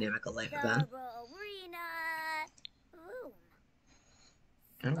family dynamic a life event. Arena. Boom.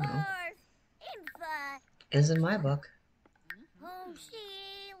 I don't know. Barf. Infa. Is in my book.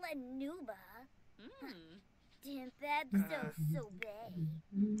 Homshi Lanuba. Dimpeb so bay.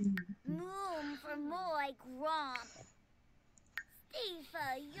 Moom for Moy Gromp. Stefa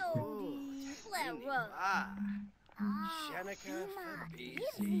Yodi Flero. Shanika for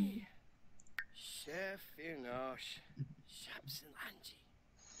busy. Chef Inosh. Shaps and Angie.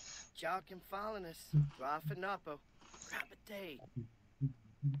 Jock and Fallinus. Draw for Napo. Grab a day.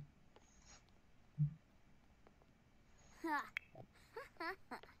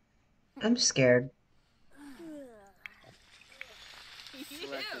 I'm scared.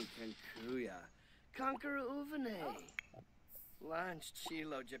 Selection Kankuya. Conquer Uvene. Lanch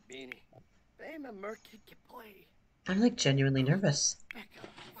Chilo Jabini. Bema Murkit Kipoy. I'm like genuinely nervous. Becca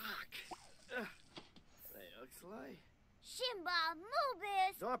fuck. Leoxley. Shimba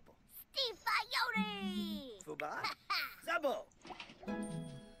Mubis. Zorpo. Stefa Yodi. Fuba. Zabo.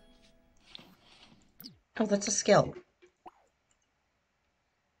 Oh, that's a skill.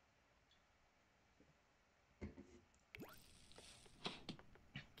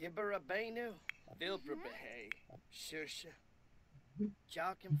 Gibber a Benu. Vilbra Behay. Shirsha.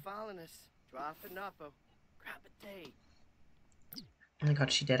 Jock and Fallinus. Draw for Napo. Grab a day. Oh my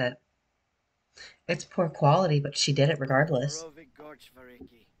god, she did it. It's poor quality, but she did it regardless. Barove Gorch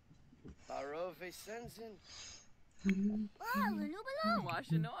Variki. Barove Senzin. Oh, Lanubalo.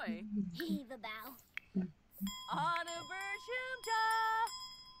 Washanoi. Heave a bow.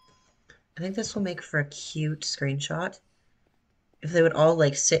 I think this will make for a cute screenshot. If they would all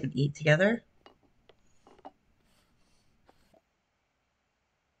like sit and eat together.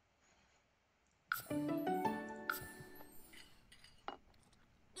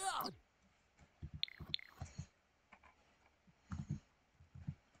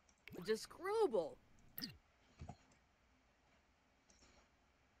 Discredible.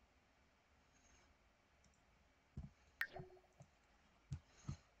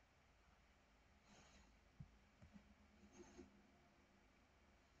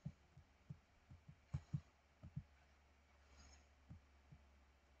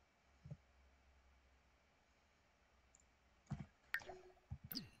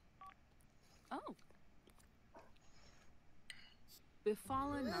 Oh.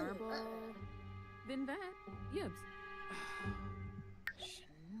 Befallen Marble. Vinvet. Yibs.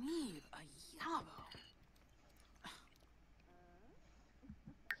 Shneeb a yabo.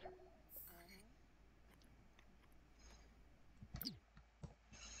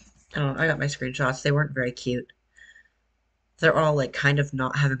 Oh, I got my screenshots. They weren't very cute. They're all like kind of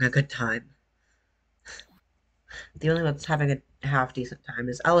not having a good time. The only one that's having a half decent time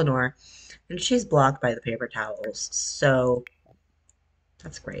is Eleanor, and she's blocked by the paper towels, so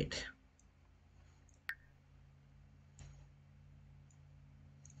that's great.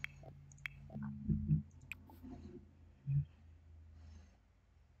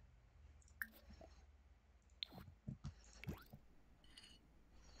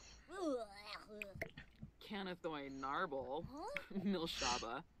 Canathoy Narble. Huh?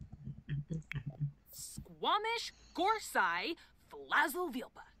 Milshaba. Squamish Gorsai Flazel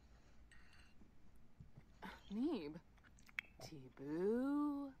Vilpa. Neeb.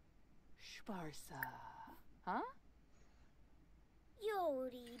 Tibu Shparsa. Huh?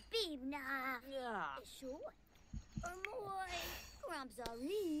 Yodi Bibna. Yeah. Short. Or Moy.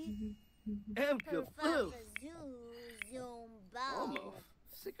 Grumpsari. Emka Foof. Zumba. Almost.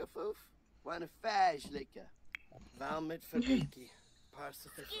 Sicka Foof. Wanafaj Lika. Valmit Fabiki.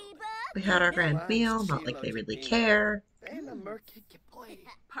 Parsifik. We had our grand meal, not like they really care. Bela Murkik Boy.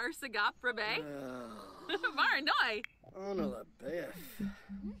 Parsagop Rabe. Oh, Varanoi. Onala Biff.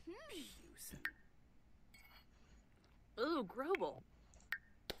 Ooh, Grobel.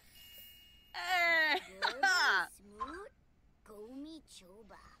 Eh. Smooth. Gomi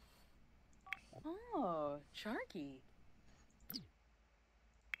Choba. Oh, Sharky.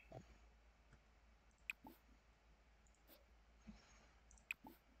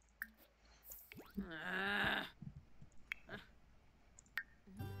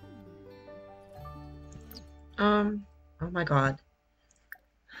 Oh my god.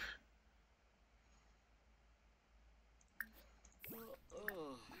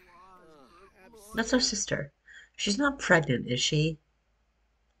 That's our sister. She's not pregnant, is she?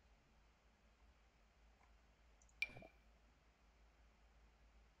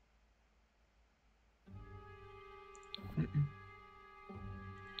 Mm-mm.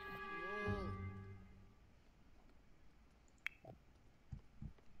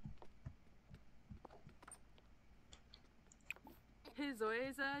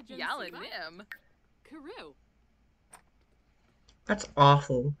 Hizoiza Yalanim. Karu. That's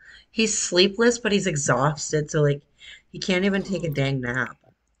awful. He's sleepless, but he's exhausted, so like he can't even take a dang nap.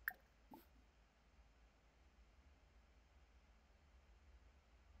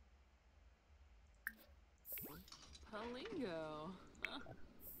 Palingo.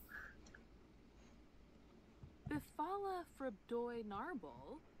 Bifala Fribdoi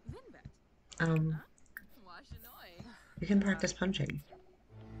Narbol. Vinvet. Washanoi. You can practice punching.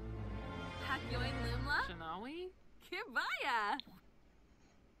 Hakyoin Limla. Shanawi. Kibaya.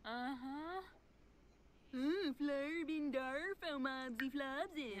 Uh-huh. Fleur Bindar Fomabzi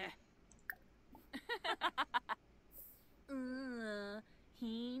Flabzi.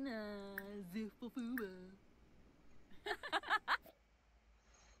 Hina Zifufuba.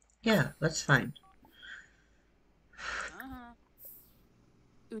 Yeah, that's fine.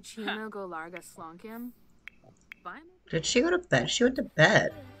 Uchino go larga slonkim. Bible. Did she go to bed? She went to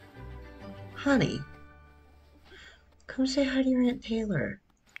bed. Honey, come say hi to your Aunt Taylor.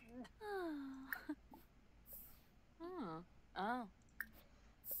 Oh.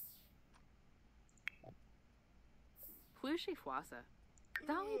 Plushi Fwasa.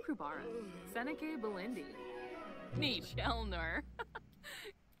 Dali Prubara. Seneca Belindi. Ni Chelner.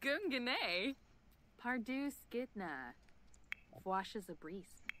 Gungane. Pardu Skitna. Fwasha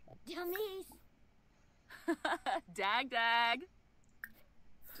Zabris. Dummies. Dag Dag.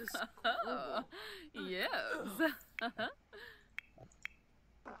 Just yes.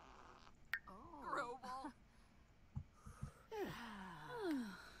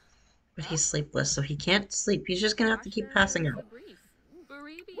 But he's sleepless, so he can't sleep. He's just gonna have to keep passing out.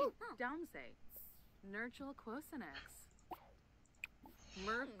 Baribi Downse. Nurchel Quosenex.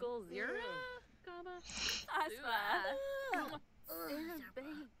 Merkel Zira. Gaba. Aspa.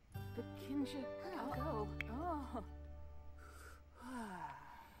 The kinship. Go. Oh.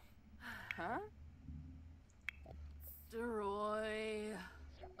 Huh? Deroy.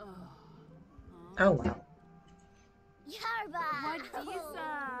 Oh wow. Yarba. Wadisa.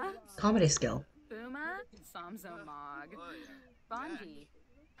 Comedy skill. Buma. Samzo Mog. Bonji.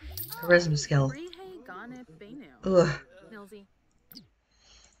 Charisma skill. Rihe Gane Benu. Ugh. Nilsy.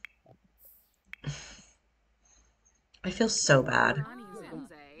 I feel so bad. Ronnie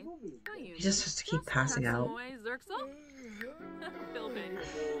Zinze. He just has to keep passing out.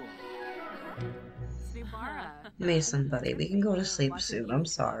 Mason, buddy, we can go to sleep soon. I'm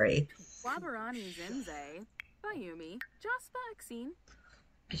sorry. Wabarani Zinze. Bayumi. Jaspa Exine.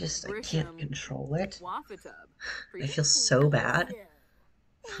 I can't control it. Wafatub. I feel so bad.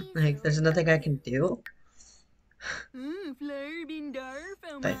 Like, there's nothing I can do.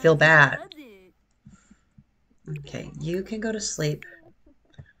 I feel bad. Okay, you can go to sleep.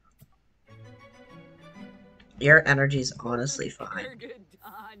 Your energy's honestly fine.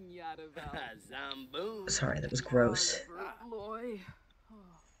 Sorry, that was gross.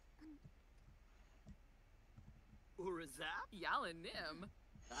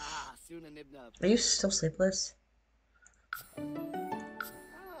 Are you still sleepless?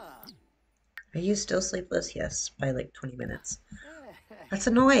 Are you still sleepless? Yes, by like 20 minutes. That's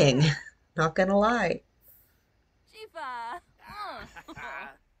annoying. Not gonna lie.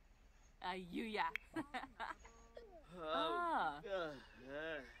 Ayuya.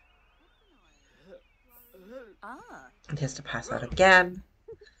 And he has to pass out again.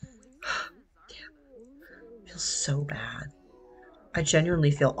 Damn. Feels so bad. I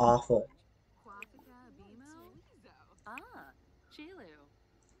genuinely feel awful. Quafica Abimo? Ah, Chilu.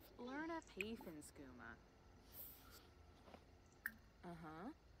 Lerna Pathan Skooma. Uh-huh.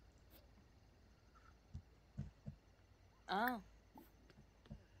 Oh.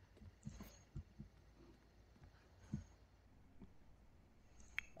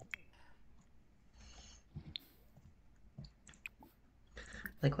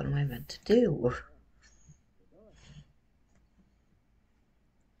 Like, what am I meant to do?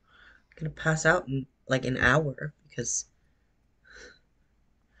 I'm gonna pass out in like an hour because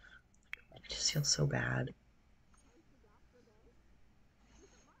I just feel so bad.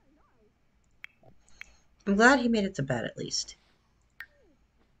 I'm glad he made it to bed at least.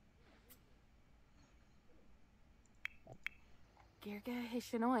 Girga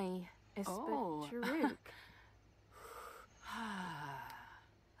Hishanoi. Oh. Ispa Huh?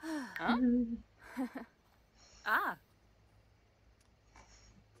 Ah.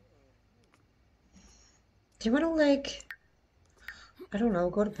 Do you want to, like, I don't know,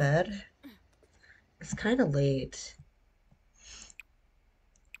 go to bed? It's kind of late.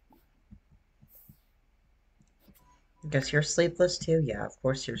 I guess you're sleepless too? Yeah, of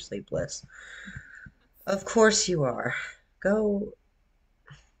course you're sleepless. Of course you are. Go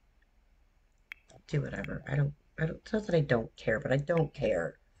do whatever. It's not that I don't care, but I don't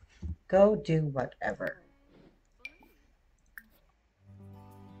care. Go do whatever.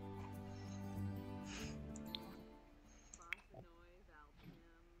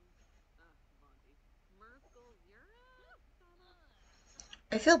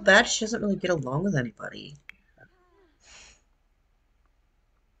 I feel bad she doesn't really get along with anybody.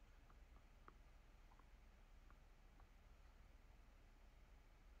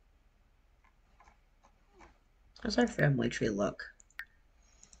 How's our family tree look?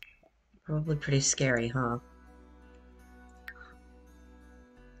 Probably pretty scary, huh?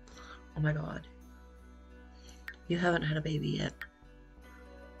 Oh my god. You haven't had a baby yet.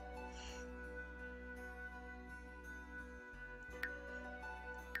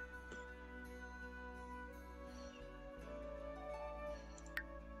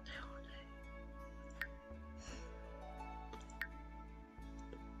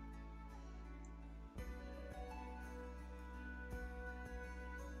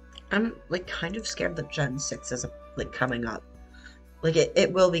 I'm like kind of scared that Gen 6 is like coming up. Like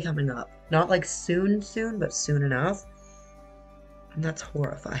it will be coming up. Not like soon, but soon enough. And that's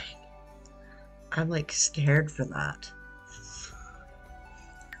horrifying. I'm like scared for that.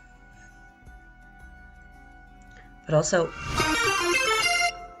 But also,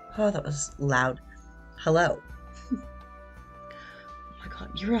 oh, that was loud. Hello. Oh my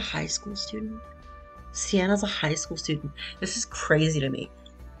god, you're a high school student? Sienna's a high school student. This is crazy to me.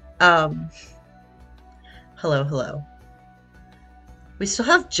 Hello. We still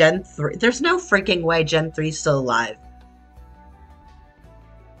have Gen 3. There's no freaking way Gen 3's still alive.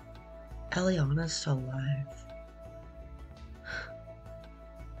 Eliana's still alive.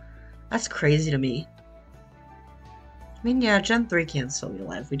 That's crazy to me. I mean, yeah, Gen 3 can't still be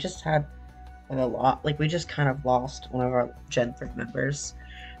alive. We just had a lot, like, we just kind of lost one of our Gen 3 members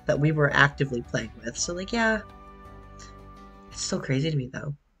that we were actively playing with. So, like, yeah. It's still crazy to me,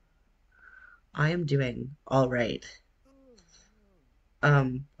 though. I am doing alright.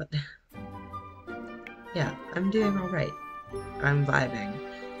 But yeah, I'm doing alright. I'm vibing.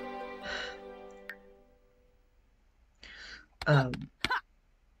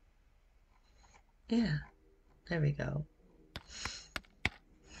 Yeah, there we go.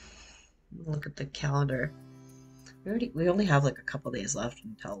 Look at the calendar. We only have like a couple days left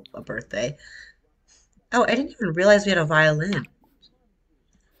until a birthday. Oh, I didn't even realize we had a violin.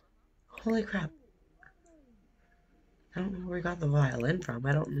 Holy crap. I don't know where we got the violin from.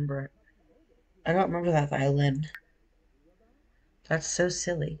 I don't remember that violin. That's so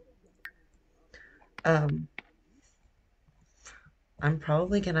silly. I'm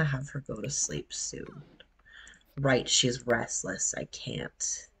probably gonna have her go to sleep soon. Right, she's restless. I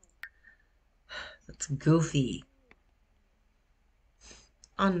can't. That's goofy.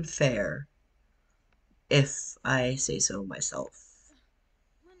 Unfair. If I say so myself.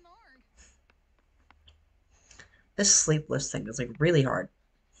 This sleepless thing is like really hard.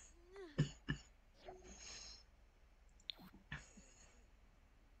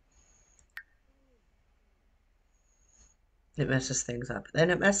 It messes things up.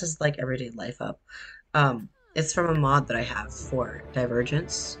 And it messes like everyday life up. It's from a mod that I have for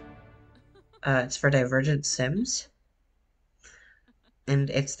Divergence. It's for Divergent Sims.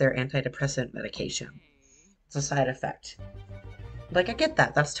 And it's their antidepressant medication. It's a side effect. Like, I get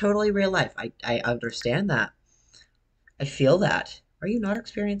that. That's totally real life. I understand that. I feel that. Are you not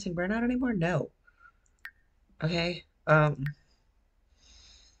experiencing burnout anymore? No. Okay.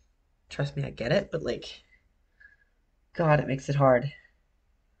 Trust me, I get it, but like, God, it makes it hard.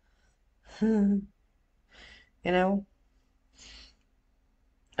 You know,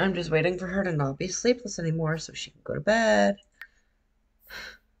 I'm just waiting for her to not be sleepless anymore so she can go to bed.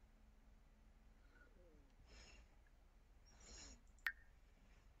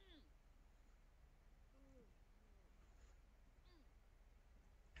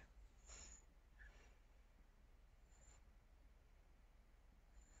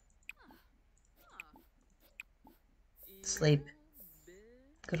 Sleep.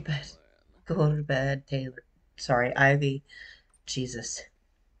 Go to bed. Go to bed, Taylor. Sorry, Ivy. Jesus.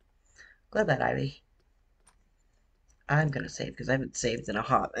 Go to bed, Ivy. I'm gonna save because I haven't saved in a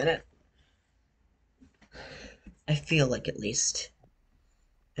hot minute. I feel like at least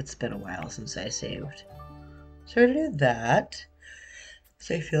it's been a while since I saved. So we're gonna do that.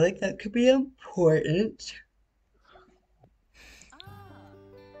 So I feel like that could be important.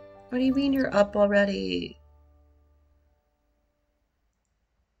 What do you mean you're up already?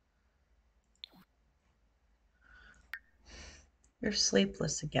 You're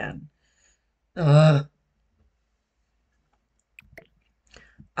sleepless again. Ugh.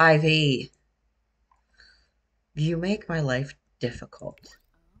 Ivy, you make my life difficult.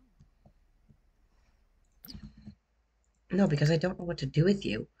 No, because I don't know what to do with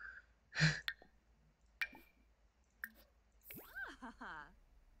you.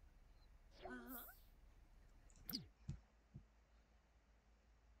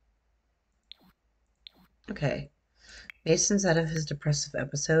 Okay. Mason's out of his depressive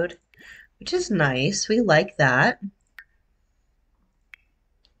episode, which is nice. We like that.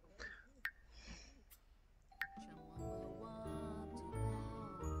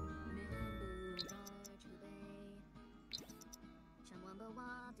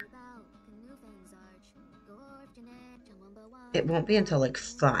 It won't be until like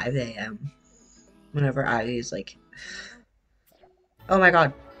 5 a.m. whenever Ivy's like, oh my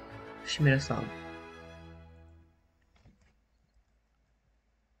god, she made a song.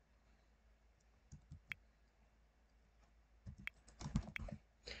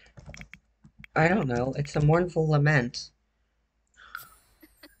 I don't know. It's a mournful lament.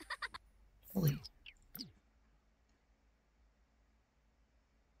 Holy.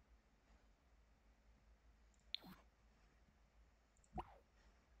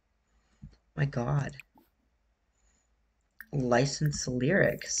 My god. Licensed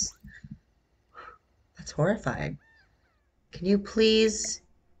lyrics. That's horrifying. Can you please?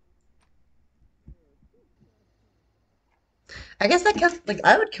 I guess that counts, like,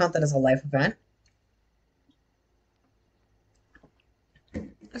 I would count that as a life event.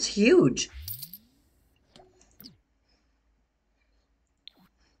 That's huge.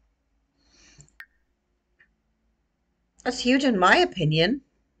 That's huge in my opinion.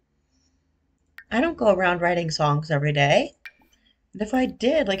 I don't go around writing songs every day. And if I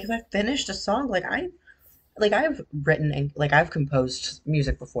did, like if I finished a song, I've written and like I've composed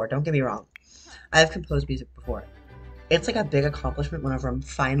music before, don't get me wrong. I've composed music before. It's like a big accomplishment whenever I'm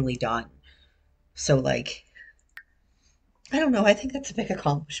finally done. So like I don't know, I think that's a big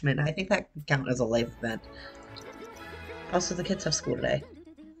accomplishment. I think that can count as a life event. Also, the kids have school today.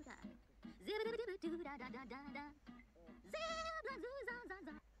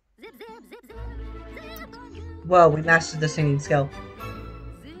 Whoa, we mastered the singing skill.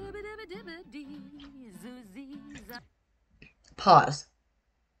 Pause.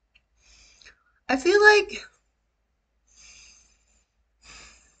 I feel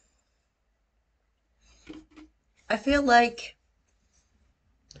like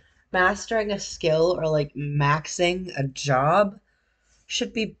mastering a skill or like maxing a job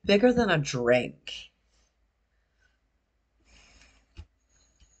should be bigger than a drink.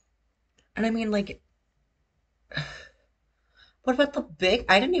 And I mean, like, what about the big?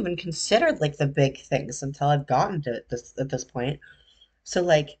 I didn't even consider like the big things until I've gotten to this at this point. So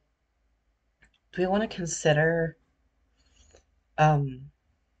like, do we want to consider um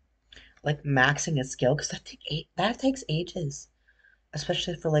like maxing a skill? Because that takes ages,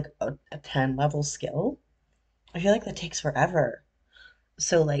 especially for like a 10 level skill. I feel like that takes forever.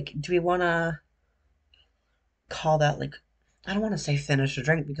 So like, do we want to call that like? I don't want to say finish a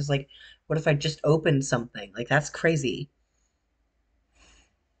drink because like, what if I just opened something? Like that's crazy.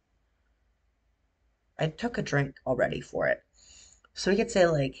 I took a drink already for it. So we could say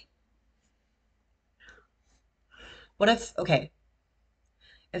like, what if, okay,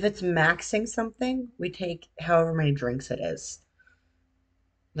 if it's maxing something, we take however many drinks it is.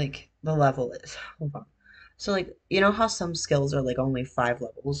 Like the level is. Hold on. So like, you know how some skills are like only 5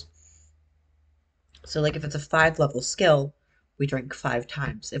 levels? So like if it's a 5 level skill, we drink 5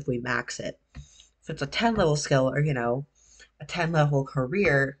 times if we max it. If it's a 10 level skill or, a 10 level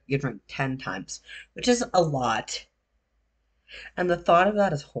career, you drink 10 times, which is a lot. And the thought of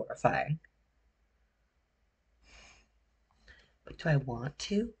that is horrifying. But do I want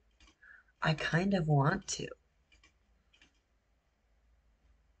to? I kind of want to.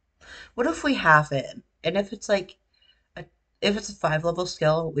 What if we half it? And if it's like a, if it's a 5 level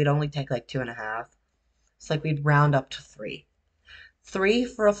skill, we'd only take like 2.5. It's like we'd round up to 3. 3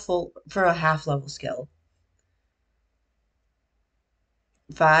 for a half level skill.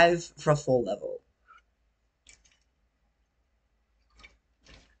 5 for a full level.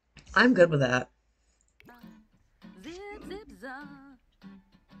 I'm good with that. Zip, zip, za.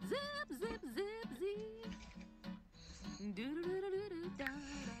 Zip, zip, zip, zee. Do-do-do-do-do, da,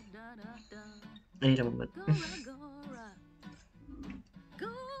 da, da, da. I need a moment. Gora, gora.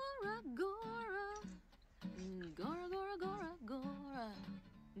 Gora, gora. Gora, gora, gora, gora.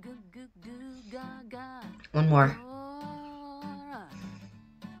 Goo, goo, goo, ga, ga. One more. Gora.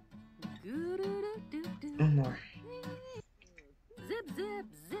 Goo-do-do-do-do. One more. Zip, zip,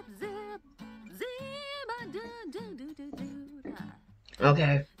 zip, zip. Zip-a-do-do-do-do-do-da.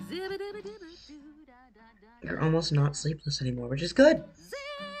 Okay. Zip-a-dibba-dibba-do-da-da-da. You're almost not sleepless anymore, which is good.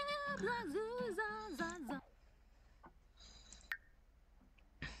 Zip-la-zoo-za-za-za.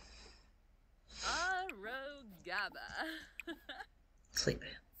 Arogaba. Sleep.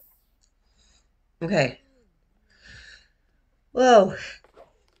 Okay. Whoa.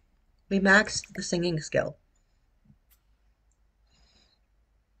 We maxed the singing skill.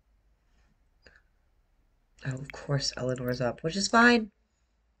 Oh, of course Eleanor's up, which is fine.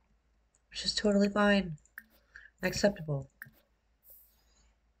 Which is totally fine. Acceptable.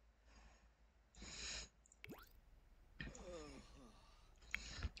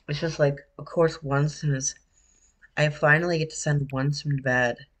 It's just like, of course, one sim is... I finally get to send one sim to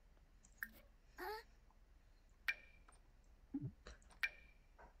bed.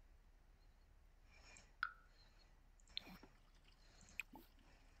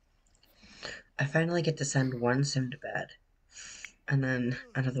 I finally get to send one sim to bed. And then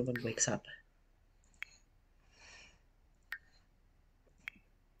another one wakes up.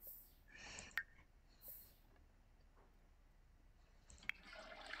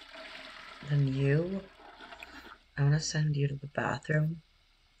 Then you... I want to send you to the bathroom.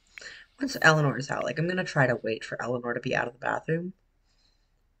 Once Eleanor's out, like, I'm gonna try to wait for Eleanor to be out of the bathroom.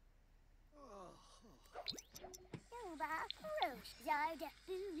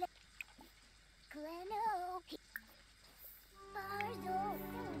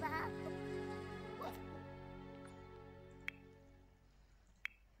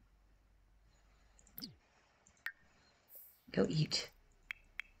 Go eat.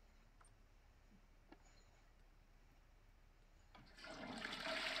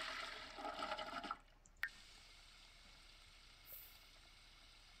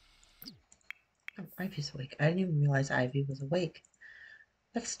 Oh, Ivy's awake. I didn't even realize Ivy was awake.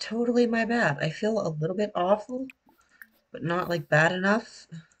 That's totally my bad. I feel a little bit awful, but not like bad enough.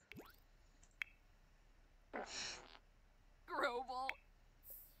 Grobel.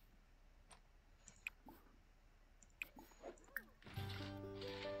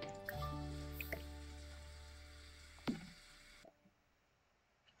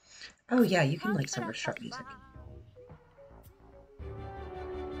 Oh yeah, you can like summer sharp music.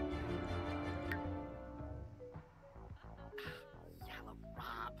 Yellow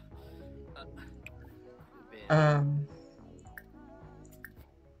Rob. Been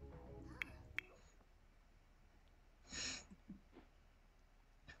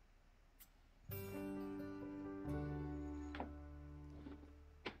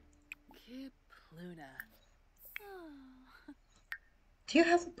Kipluna. Oh. Do you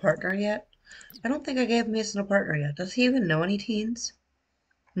have a partner yet? I don't think I gave Mason a partner yet. Does he even know any teens?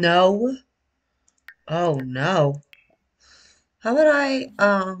 No? Oh no. How about I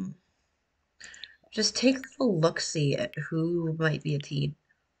just take a little look-see at who might be a teen?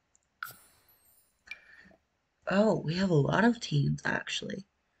 Oh, we have a lot of teens actually.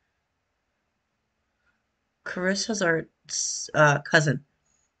 Carissa's our cousin,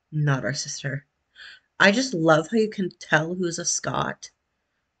 not our sister. I just love how you can tell who's a Scott.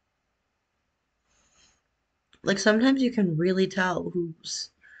 Like sometimes you can really tell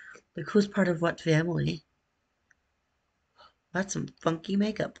who's part of what family. That's some funky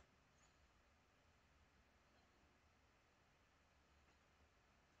makeup.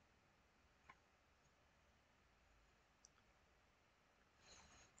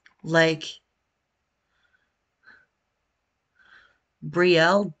 Like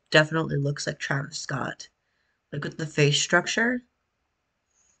Brielle definitely looks like Travis Scott. Like with the face structure.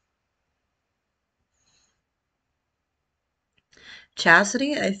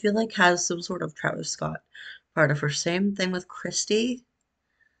 Chastity, I feel like has some sort of Travis Scott part of her. Same thing with Christy.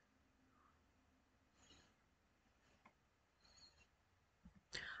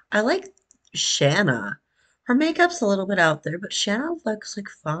 I like Shanna. Her makeup's a little bit out there, but Shanna looks like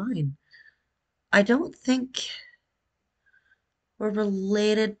fine. I don't think we're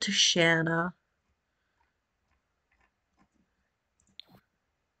related to Shanna.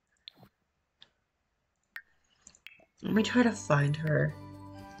 Let me try to find her.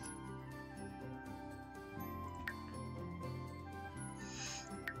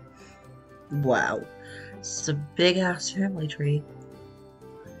 Wow. It's a big ass family tree.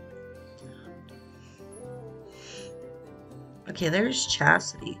 Okay, there's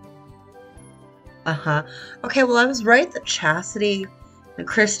Chastity. Uh-huh. Okay, well, I was right that Chastity and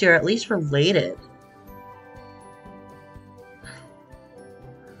Christy are at least related.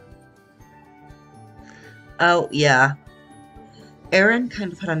 Oh, yeah. Aaron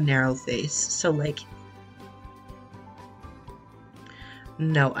kind of had a narrow face, so, like...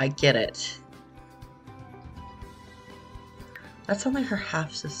 No, I get it. That's only her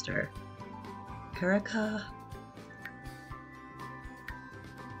half-sister. Erica...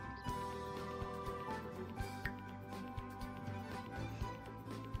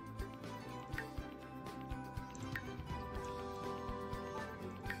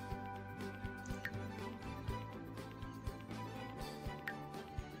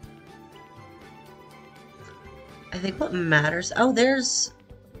 I think what matters... Oh, there's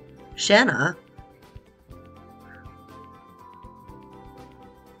Shanna.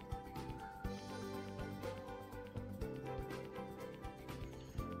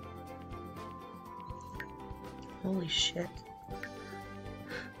 Holy shit.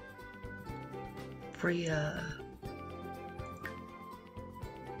 Bria.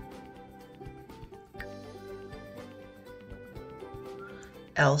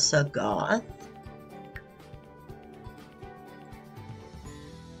 Elsa Goth.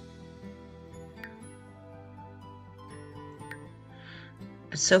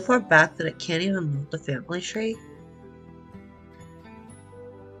 It's so far back that it can't even load the family tree.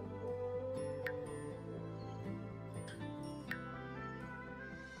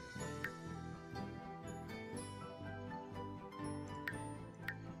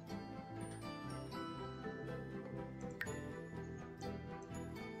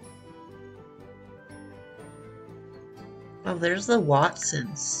 Oh, there's the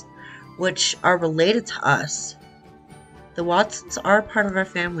Watsons, which are related to us. The Watsons are part of our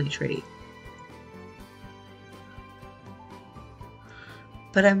family tree.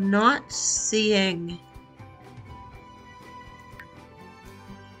 But I'm not seeing...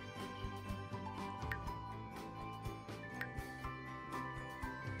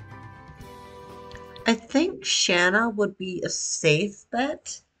 I think Shanna would be a safe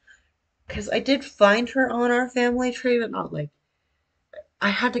bet. Because I did find her on our family tree, but not like... I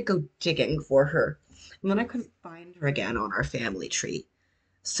had to go digging for her. And then I couldn't find her again on our family tree.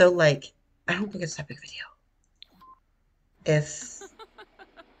 So, like, I don't think it's that big of a deal. If...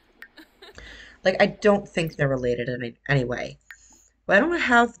 Like, I don't think they're related in any way. Why don't I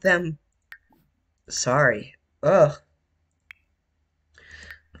have them... Sorry. Ugh.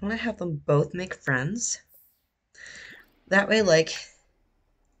 I want to have them both make friends. That way, like...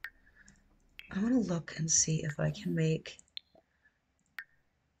 I want to look and see if I can make...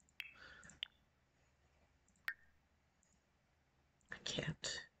 I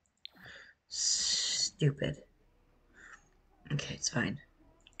can't. Stupid. Okay, it's fine.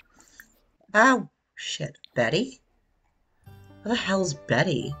 Oh, shit. Betty? Where the hell's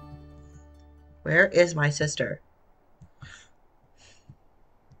Betty? Where is my sister?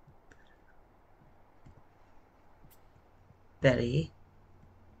 Betty.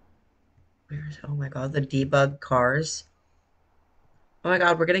 Where's... Oh my god, the debug cars. Oh my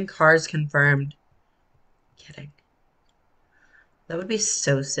god, we're getting cars confirmed. Kidding. That would be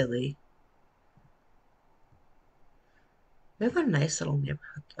so silly. We have a nice little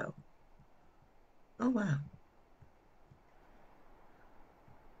neighborhood, though. Oh, wow.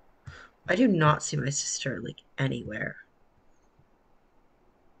 I do not see my sister, like, anywhere.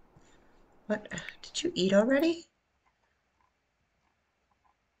 What? Did you eat already?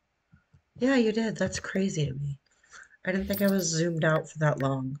 Yeah, you did. That's crazy to me. I didn't think I was zoomed out for that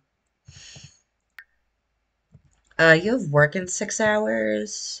long. You have work in 6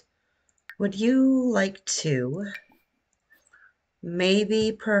 hours. Would you like to,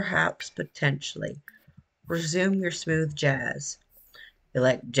 maybe, perhaps, potentially, resume your smooth jazz? You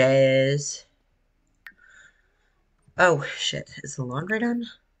like jazz? Oh, shit. Is the laundry done?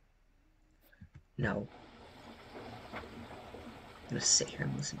 No. I'm gonna sit here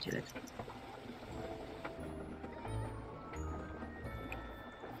and listen to it.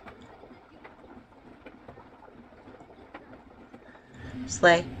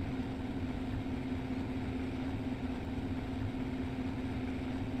 Slay.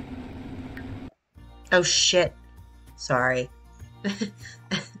 Oh, shit. Sorry.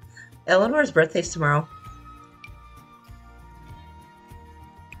 Eleanor's birthday's tomorrow.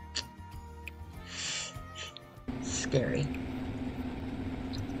 Scary.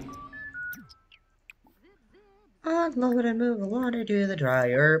 Unload and move the laundry to the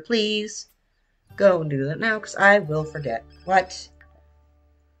dryer, please. Go and do that now, because I will forget. What?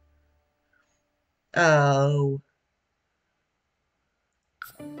 Oh.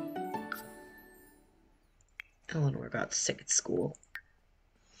 Eleanor got sick at school.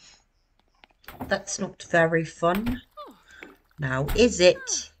 That's not very fun. Now, is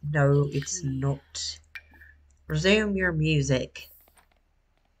it? No, it's not. Resume your music.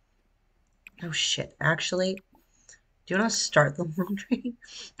 Oh shit, actually, do you want to start the laundry?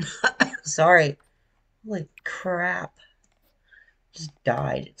 Sorry. Holy crap. Just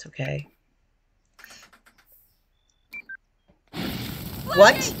died. It's okay.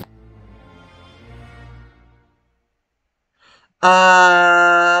 What?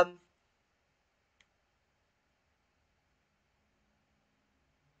 Um...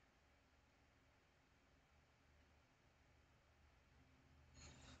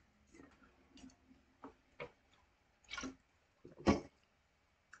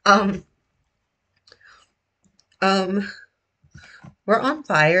 Um... We're on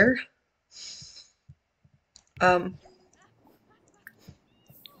fire.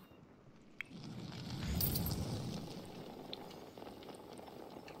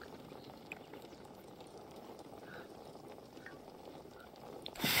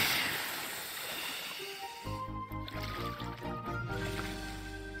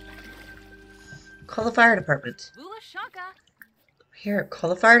 Call the fire department. Bula shaka. Here, call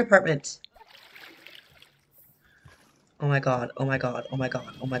the fire department. Oh my god, oh my god, oh my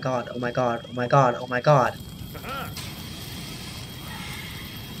god, oh my god, oh my god, oh my god, oh my god.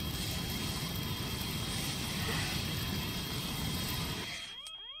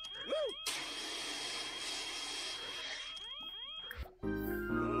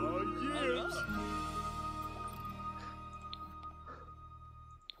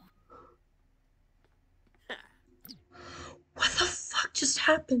 What the fuck just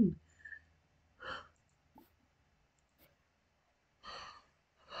happened?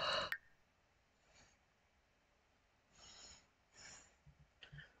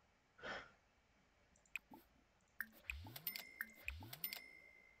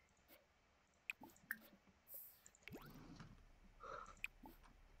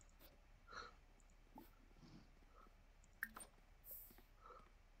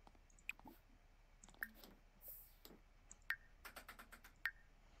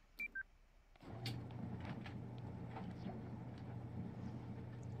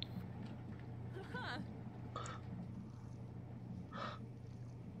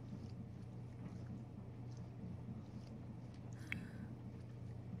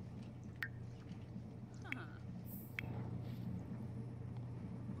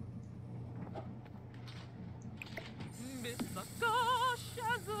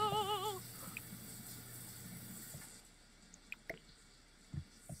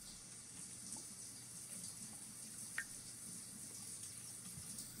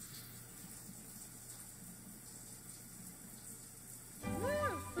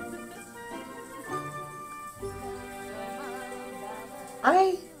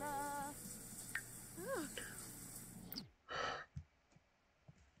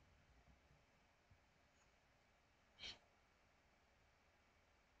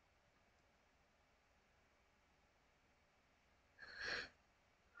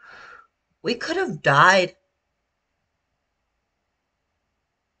 We could have died.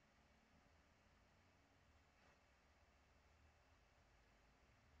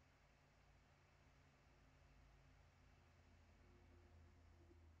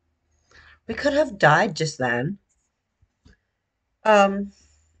 We could have died just then. Um...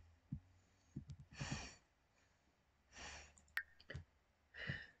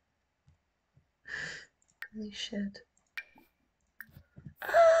 Holy shit.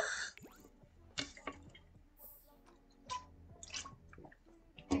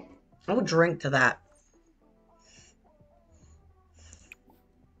 I will drink to that.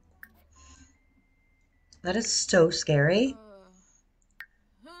 That is so scary.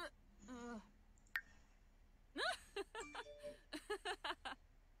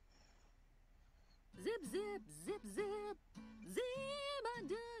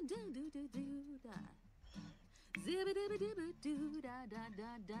 Dibba dibba dibba doo da da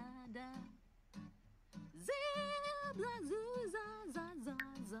da da da. Zip la zoo za za za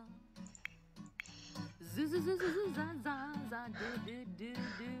za. Zoo zoo zoo zoo zoo za za za do do do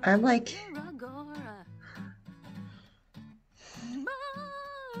do. I'm like, Gora gora. Ma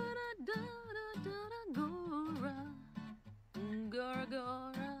da da da da da gora. Gora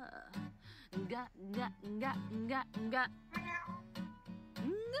gora. Ga ga ga ga ga.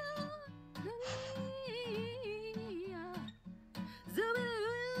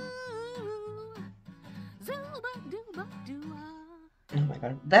 oh my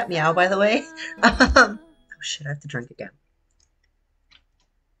god. That meow, by the way. Oh shit, I have to drink again.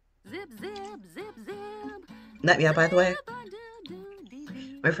 Zip, zip, zip, zip. That meow, by the way.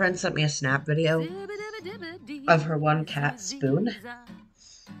 My friend sent me a snap video of her one cat, Spoon.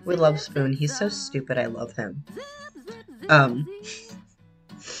 We love Spoon. He's so stupid. I love him. And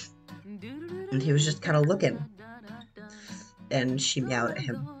he was just kind of looking. And she meowed at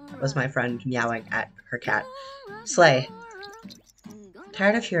him. That was my friend meowing at her cat. Slay.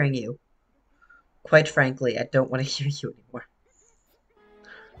 Tired of hearing you. Quite frankly, I don't want to hear you anymore.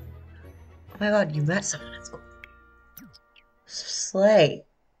 Oh my god, you met someone at school. Slay.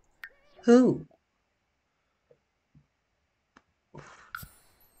 Who?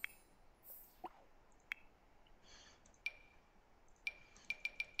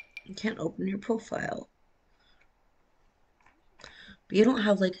 You can't open your profile. But you don't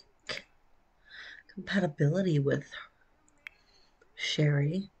have, like, compatibility with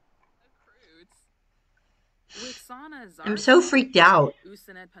Sherry. I'm so freaked out.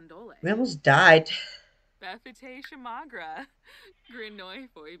 We almost died. Befite Shamagra. Grinoi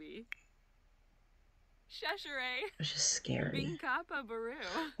Foibi. Sheshere. Which is scary. Binkapa Baru.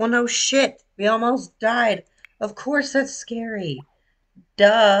 Well, no shit. We almost died. Of course that's scary.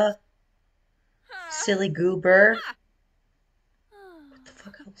 Duh. Silly goober. What the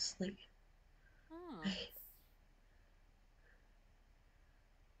fuck else? Like,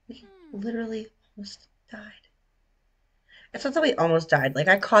 we literally almost died. It's not that we almost died. Like,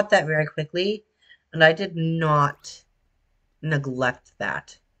 I caught that very quickly, and I did not neglect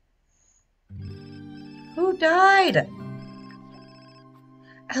that. Who died?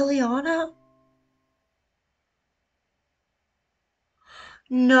 Eliana?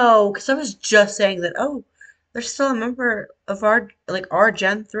 No, because I was just saying that, oh, there's still a member of our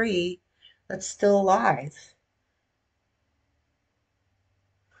Gen 3 that's still alive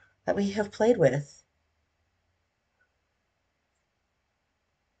that we have played with.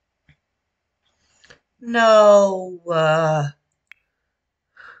 No,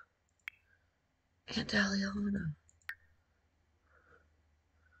 Aunt Eliana.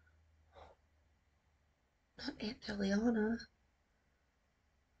 Not Aunt Eliana.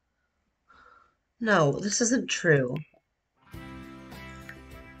 No, this isn't true.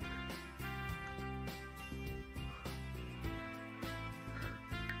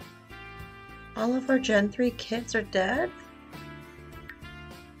 All of our Gen 3 kids are dead?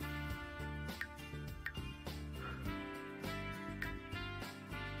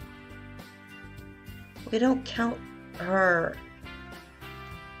 We don't count her.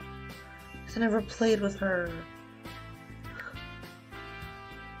 'Cause I never played with her.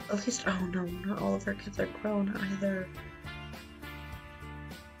 At least, oh no, not all of her kids are grown either.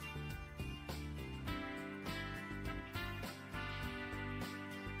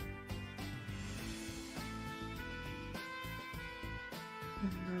 Oh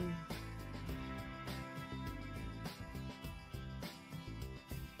no.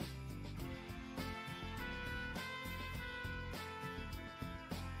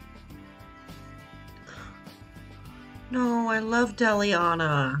 No, I love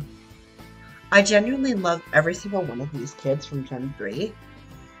Deliana. I genuinely love every single one of these kids from Gen 3.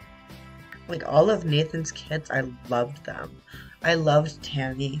 Like, all of Nathan's kids, I loved them. I loved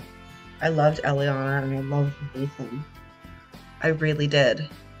Tammy. I loved Eliana, and I loved Nathan. I really did.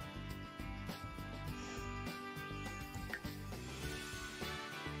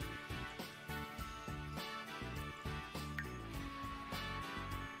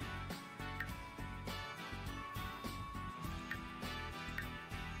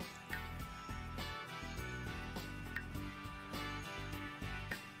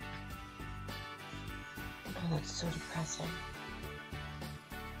 Oh, that's so depressing.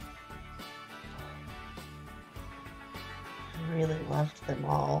 I really loved them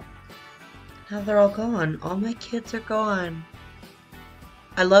all. Now they're all gone. All my kids are gone.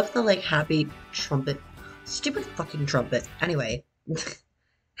 I love the, like, happy trumpet. Stupid fucking trumpet. Anyway.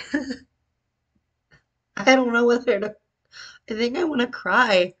 I don't know whether to... I think I want to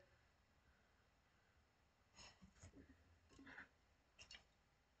cry.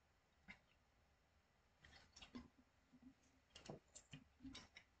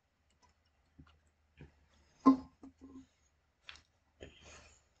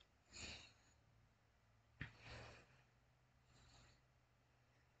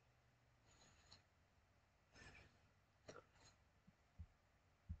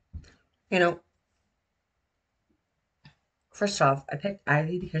 You know, first off, I picked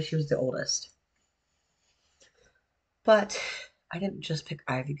Ivy because she was the oldest. But I didn't just pick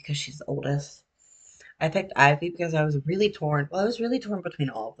Ivy because she's the oldest. I picked Ivy because I was really torn. Well, I was really torn between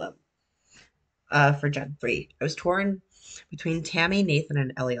all of them. For Gen 3. I was torn between Tammy, Nathan,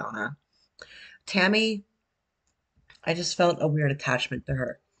 and Eliana. Tammy, I just felt a weird attachment to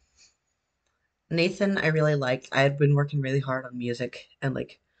her. Nathan, I really liked. I had been working really hard on music and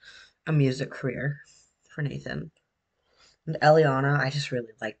like a music career for Nathan. And Eliana, I just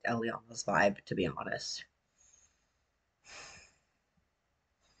really liked Eliana's vibe, to be honest.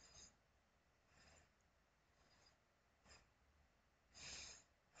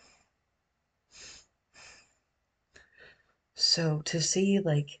 So to see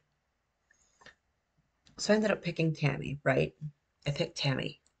like, so I ended up picking Tammy, right? I picked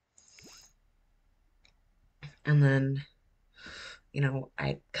Tammy. And then,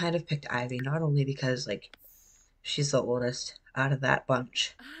 I kind of picked Ivy, not only because like she's the oldest out of that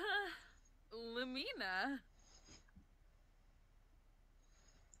bunch. Lamina.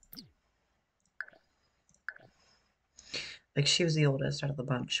 Like she was the oldest out of the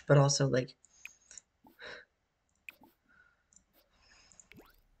bunch, but also like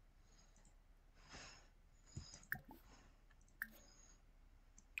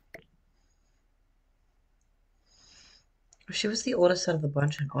she was the oldest out of the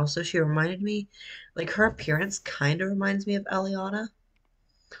bunch, and also she reminded me, like her appearance kind of reminds me of Eliana.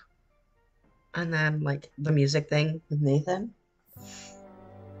 And then like the music thing with Nathan.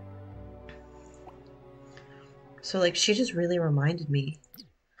 So like she just really reminded me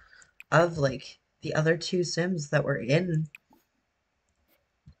of like the other two Sims that were in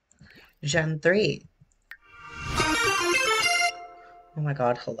Gen 3. Oh my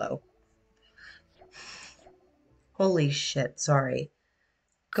god, hello. Holy shit, sorry.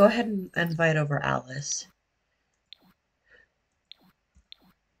 Go ahead and invite over Alice.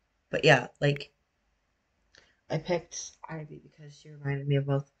 But yeah, like I picked Ivy because she reminded me of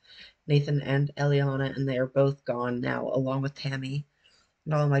both Nathan and Eliana, and they are both gone now, along with Tammy.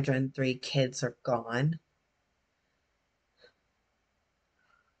 And all my Gen 3 kids are gone.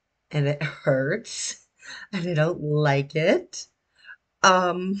 And it hurts. And I don't like it.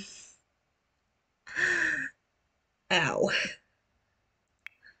 Um, ow.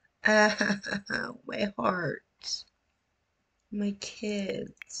 Ow, my heart. My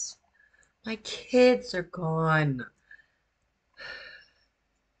kids. My kids are gone.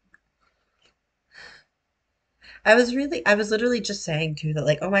 I was literally just saying too that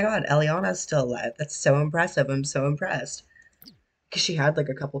like, oh my God, Eliana's still alive. That's so impressive. I'm so impressed. Because she had like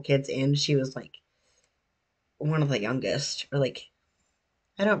a couple kids and she was like one of the youngest. Or like,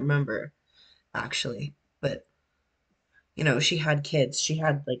 I don't remember actually. But, she had kids. She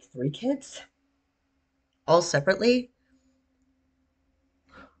had like three kids, all separately.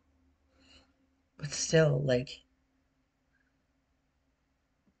 But still, like,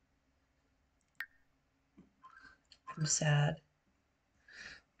 I'm sad.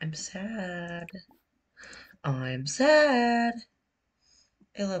 I'm sad. I'm sad.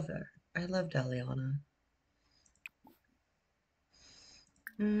 I love her. I loved Eliana.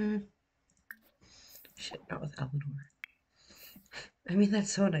 Mm, shit, not with Eleanor. I mean,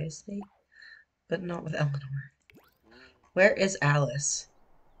 that's so nicely, but not with Eleanor. Where is Alice?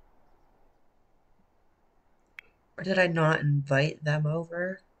 Or did I not invite them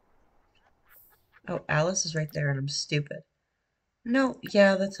over? Oh, Alice is right there and I'm stupid. No,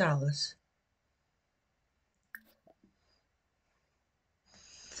 yeah, that's Alice.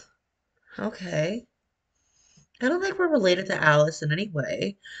 Okay. I don't think we're related to Alice in any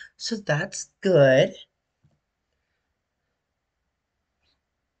way, so that's good.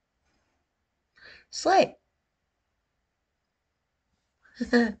 Slay.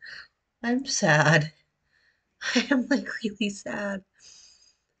 I'm sad. I am like really sad.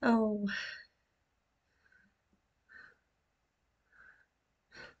 Oh,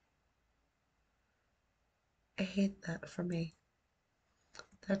 I hate that for me.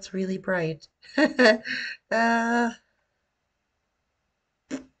 That's really bright. uh, I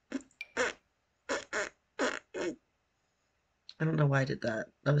don't know why I did that.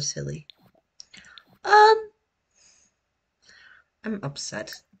 That was silly. Um, I'm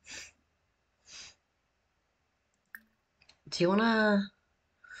upset. Do you wanna...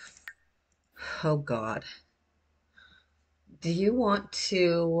 Oh God. Do you want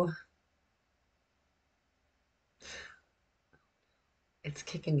to... It's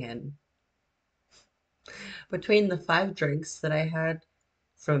kicking in. Between the 5 drinks that I had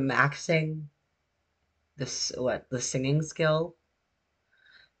from maxing the singing skill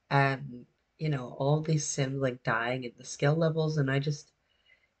and you know, all these Sims like dying in the skill levels, and I just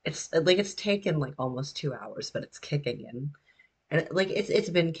it's like it's taken like almost 2 hours, but it's kicking in. And like it's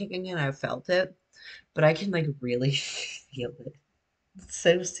been kicking in, I've felt it, but I can like really feel it. It's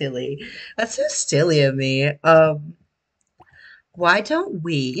so silly. That's so silly of me. Why don't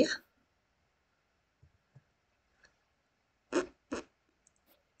we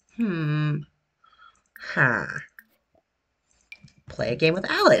hmm huh play a game with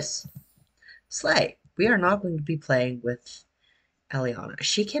Alice? Slay. We are not going to be playing with Eliana.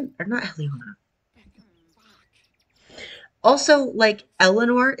 She can or not Eliana. Also, like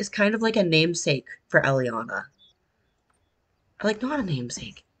Eleanor is kind of like a namesake for Eliana. Like not a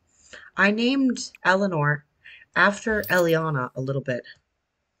namesake. I named Eleanor after Eliana a little bit.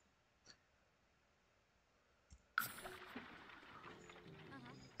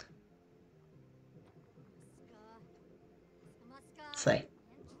 Slay.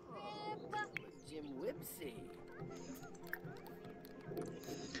 Jim Whipsy.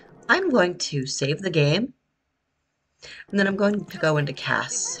 I'm going to save the game, and then I'm going to go into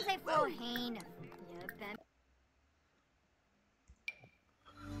Cass.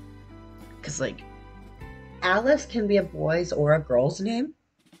 Because, like, Alice can be a boy's or a girl's name.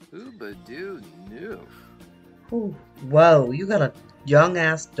 Oobadoo new. Ooh, whoa, you got a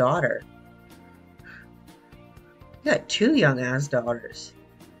young-ass daughter. You got two young-ass daughters.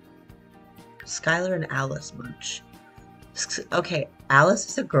 Skylar and Alice Munch. Okay, Alice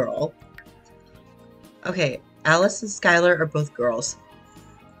is a girl. Okay, Alice and Skylar are both girls.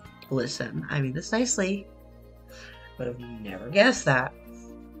 Listen, I mean this nicely. Would have never guessed that.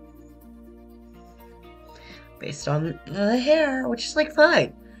 Based on the hair, which is like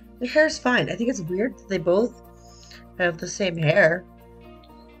fine. The hair is fine. I think it's weird that they both have the same hair.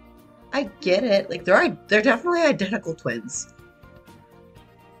 I get it. Like they're definitely identical twins.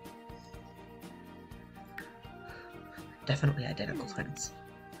 Definitely identical twins.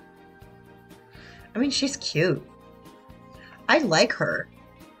 I mean, she's cute. I like her.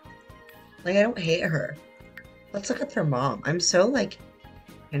 Like, I don't hate her. Let's look at their mom. I'm so, like,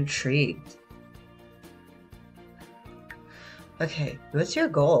 intrigued. Okay, what's your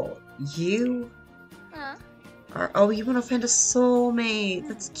goal? You are... Oh, you want to find a soulmate.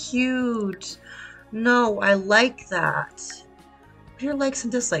 That's cute. No, I like that. What are your likes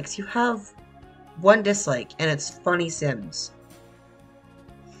and dislikes? You have one dislike, and it's funny Sims.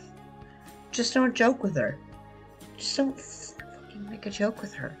 Just don't joke with her. Just don't fucking make a joke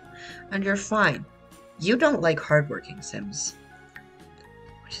with her. And you're fine. You don't like hardworking Sims.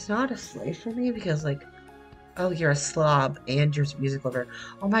 Which is not a slay for me because, like, oh, you're a slob and you're a music lover.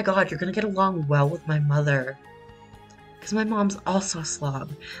 Oh my god, you're gonna get along well with my mother. Because my mom's also a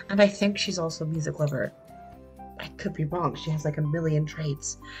slob. And I think she's also a music lover. I could be wrong. She has like a million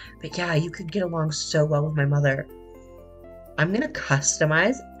traits. But yeah, you could get along so well with my mother. I'm gonna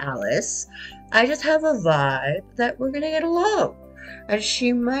customize Alice. I just have a vibe that we're gonna get along. And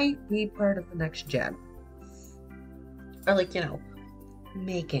she might be part of the next gen. Or like, you know,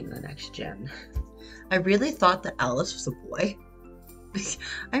 making the next gen. I really thought that Alice was a boy.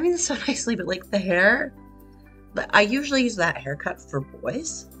 I mean this so nicely, but like the hair. But I usually use that haircut for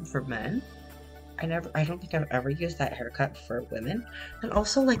boys, for men. I don't think I've ever used that haircut for women. And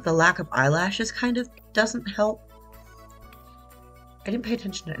also like the lack of eyelashes kind of doesn't help. I didn't pay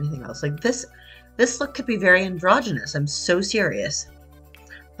attention to anything else. Like this look could be very androgynous. I'm so serious.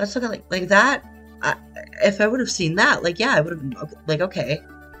 Let's look at like that. If I would have seen that, like yeah, I would have been like okay.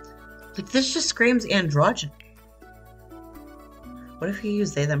 Like this just screams androgyny. What if you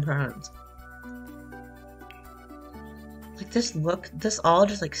use they them pronouns? Like this all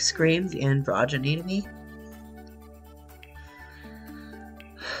just like screams androgyny to me.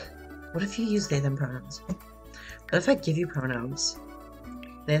 What if you use they them pronouns? What if I give you pronouns?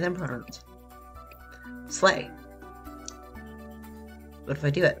 They them pronouns. Slay. What if I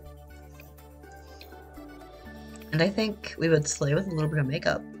do it? And I think we would slay with a little bit of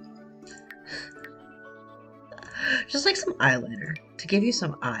makeup. Just like some eyeliner to give you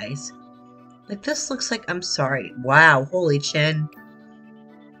some eyes. Like this looks like, I'm sorry. Wow, holy chin.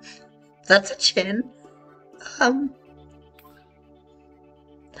 That's a chin. My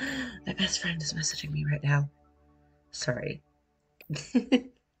best friend is messaging me right now. Sorry.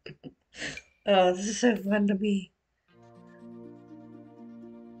 Oh, this is so fun to me.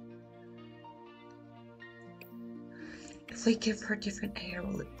 If we give her different hair,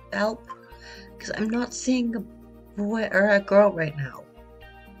 will it help? Because I'm not seeing a boy or a girl right now.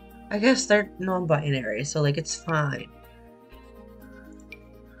 I guess they're non-binary, so like it's fine.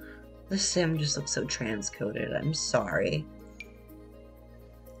 The sim just looks so transcoded. I'm sorry.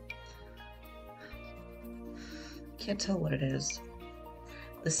 Can't tell what it is.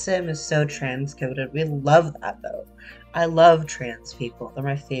 The sim is so transcoded. We love that though. I love trans people. They're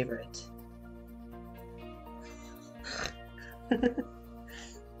my favorite.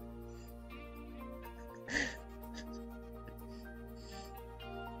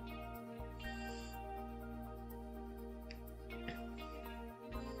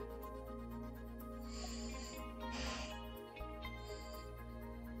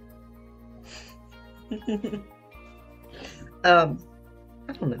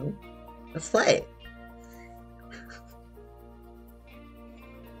 I don't know. A sleigh.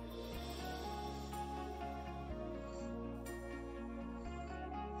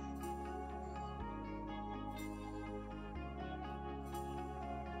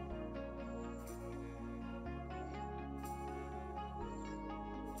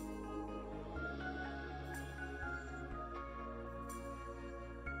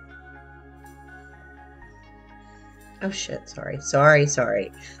 Oh shit,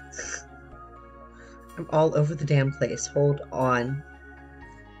 sorry. I'm all over the damn place. Hold on.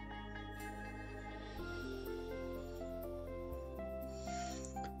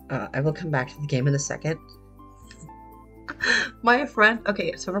 I will come back to the game in a second. My friend,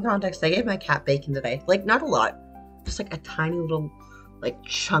 okay, so for context, I gave my cat bacon today. Like, not a lot. Just like a tiny little, like,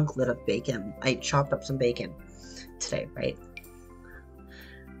 chunklet of bacon. I chopped up some bacon today, right?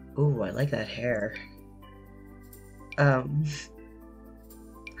 Ooh, I like that hair.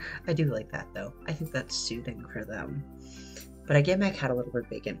 I do like that though. I think that's soothing for them. But I gave my cat a little bit of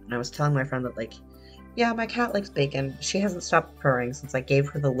bacon, and I was telling my friend that, like, yeah, my cat likes bacon. She hasn't stopped purring since I gave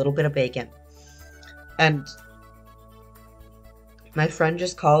her the little bit of bacon. And my friend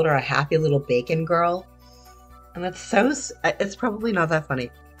just called her a happy little bacon girl. And that's so, it's probably not that funny.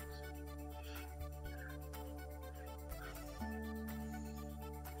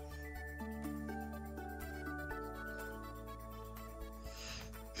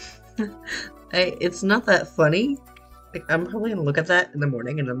 It's not that funny. Like, I'm probably gonna look at that in the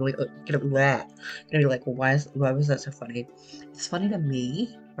morning and I'm like, gonna be like, well, why was that so funny? It's funny to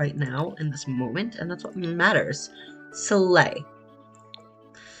me right now in this moment, and that's what matters. Slay.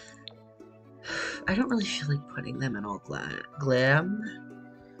 I don't really feel like putting them in all glam.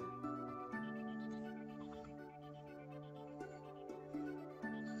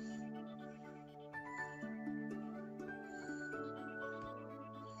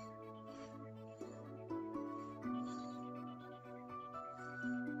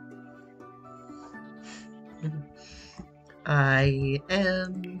 I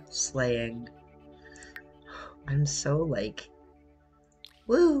am slaying. I'm so like,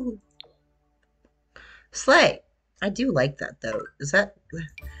 woo! Slay! I do like that though. Is that,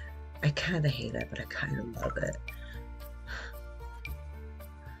 I kind of hate it, but I kind of love it.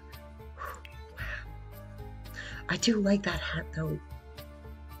 I do like that hat though.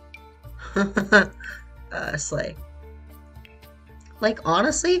 Slay. Like,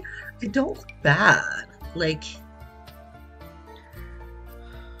 honestly, I don't look bad. Like,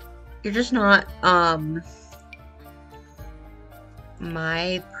 you're just not,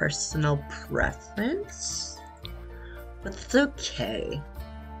 my personal preference, but it's okay.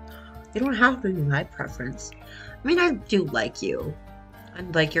 You don't have to be my preference. I mean, I do like you,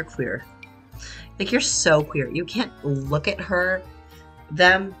 and like, you're queer. Like, you're so queer. You can't look at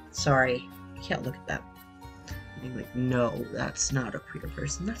sorry, you can't look at them. I mean, like, no, that's not a queer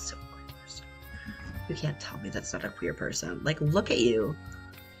person. That's so queer person. You can't tell me that's not a queer person. Like, look at you.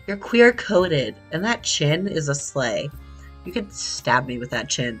 You're queer-coded, and that chin is a slay. You could stab me with that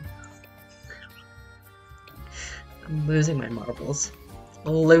chin. I'm losing my marbles.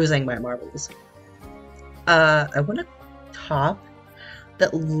 Losing my marbles. I want a top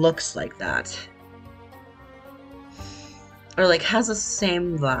that looks like that. Or, like, has the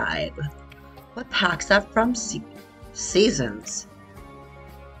same vibe. What pack's that from? Seasons.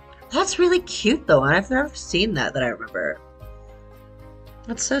 That's really cute, though, and I've never seen that I remember.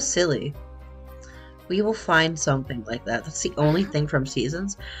 That's so silly. We will find something like that. That's the only thing from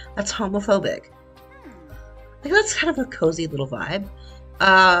Seasons that's homophobic. Like, that's kind of a cozy little vibe.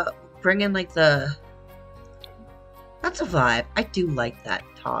 Bring in, like, that's a vibe. I do like that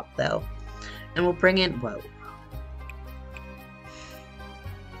top, though. And we'll bring in, whoa.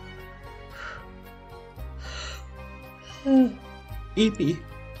 Eepy.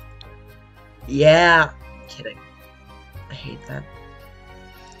 Yeah. Kidding. I hate that.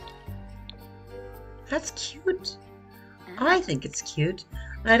 That's cute. I think it's cute.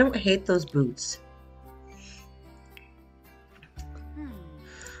 I don't hate those boots.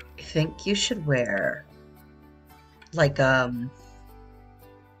 I think you should wear, like,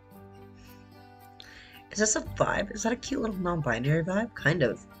 Is this a vibe? Is that a cute little non-binary vibe? Kind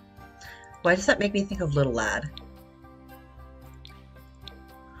of. Why does that make me think of Little Lad?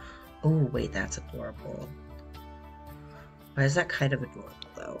 Oh, wait, that's adorable. Why is that kind of adorable,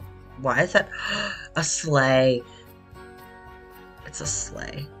 though? Why is that a sleigh? It's a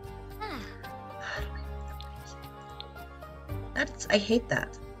sleigh. I hate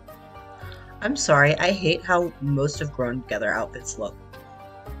that. I'm sorry, I hate how most of Grown Together outfits look.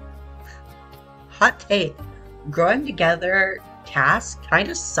 Hot take. Growing Together cast kind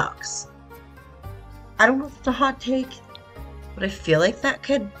of sucks. I don't know if it's a hot take, but I feel like that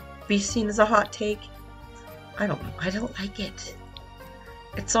could be seen as a hot take. I don't know. I don't like it.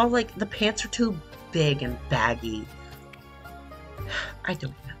 It's all like the pants are too big and baggy. I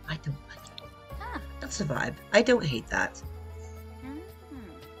don't know. I don't like it. That's the vibe. I don't hate that.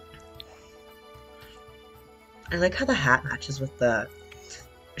 I like how the hat matches with the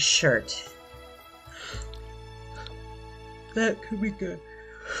shirt. That could be good.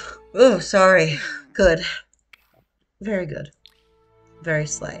 Oh, sorry. Good. Very good. Very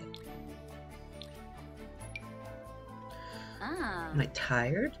slay. Am I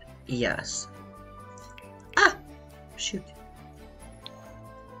tired? Yes. Ah! Shoot.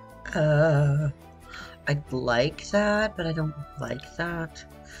 I'd like that, but I don't like that.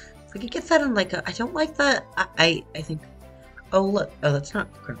 If we could get that in like a... I don't like that. I think... Oh, look. Oh, that's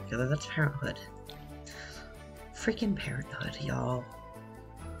not Grown Together. That's Parenthood. Freaking Parenthood, y'all.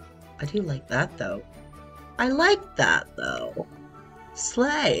 I do like that, though. I like that, though.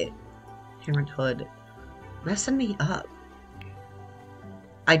 Slay. Parenthood. Messing me up.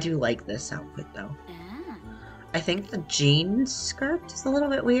 I do like this outfit, though. I think the jean skirt is a little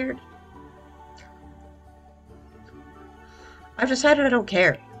bit weird. I've decided I don't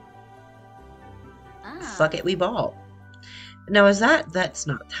care. Fuck it, we ball. Now, is that's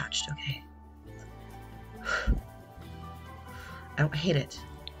not attached, okay. I don't hate it.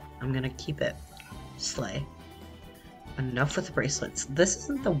 I'm gonna keep it. Slay. Enough with the bracelets. This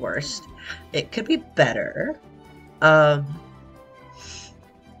isn't the worst. It could be better.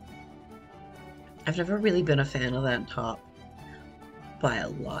 I've never really been a fan of that top by a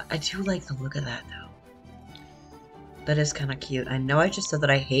lot. I do like the look of that, though. That is kind of cute. I know I just said that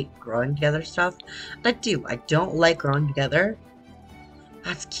I hate Growing Together stuff. I do. I don't like Growing Together.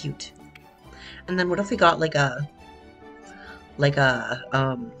 That's cute. And then what if we got like a...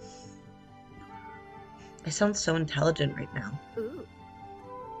 I sound so intelligent right now. Ooh.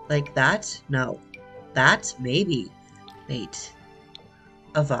 Like that? No. That? Maybe. Wait.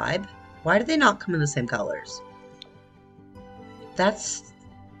 A vibe? Why do they not come in the same colors? That's...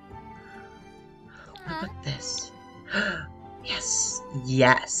 What about this? Yes.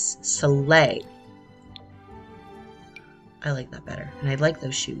 Yes. Slay. I like that better. And I like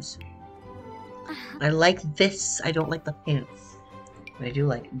those shoes. I like this. I don't like the pants. But I do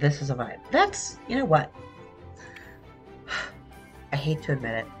like this as a vibe. That's... You know what? I hate to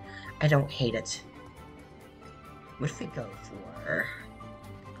admit it. I don't hate it. What if we go for...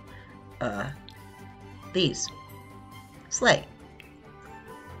 these. Slay.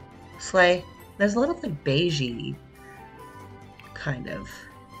 Slay. There's a little like beigey kind of,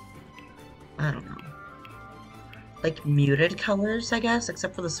 I don't know, like muted colors, I guess,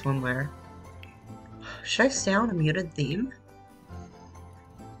 except for the swimwear. Should I stay on a muted theme?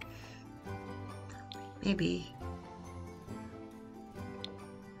 Maybe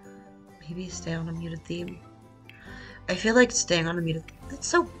stay on a muted theme. I feel like staying on a muted... That's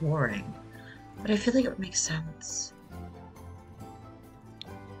so boring. But I feel like it would make sense.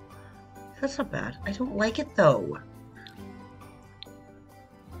 That's not bad. I don't like it, though.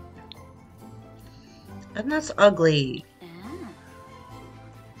 And that's ugly.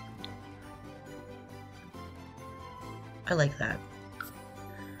 I like that.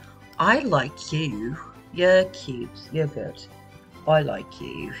 I like you. You're cute. You're good. I like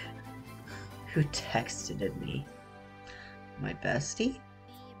you. Who texted me? My bestie?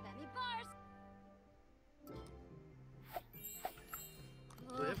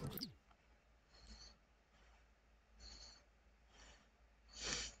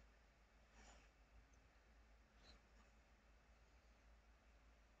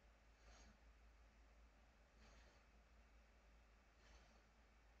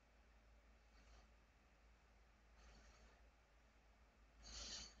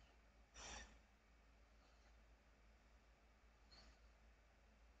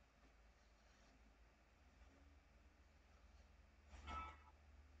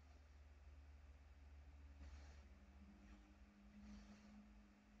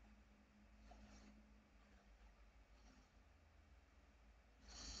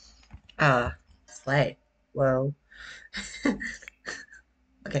 Slay. Whoa.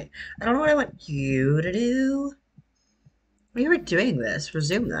 Okay, I don't know what I want you to do. When you were doing this,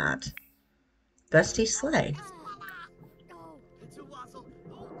 resume that. Bestie Slay. It's a wazzle.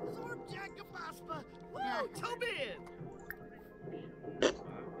 Oh, Zorb Jackabaspa. Woo, Tobin.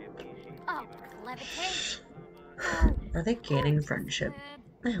 Oh, levitate. Are they gaining friendship?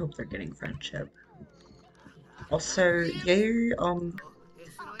 I hope they're getting friendship. Also, you,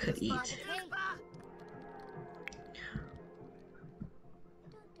 could eat.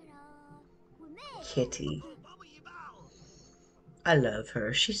 Kitty. I love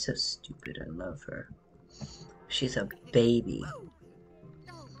her. She's so stupid. I love her. She's a baby.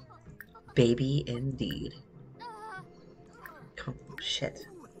 Baby indeed. Come, shit.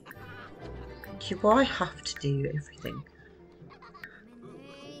 Why I have to do everything?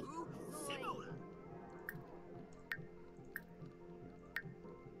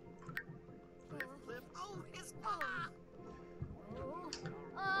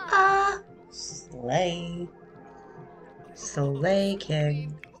 Ah! Slay. Slay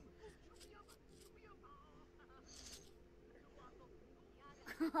King.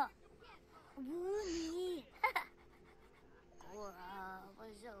 Woomy.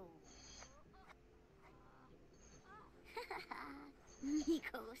 Wazo.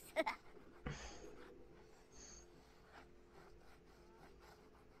 Nikos.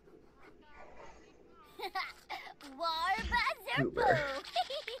 Goober.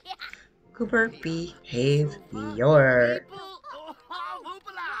 Goober, behave your. Oh,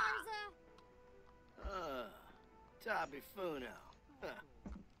 hoopala. Tabi Funo.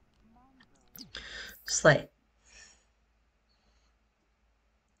 Slay.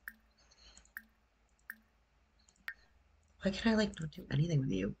 Why can I like not do anything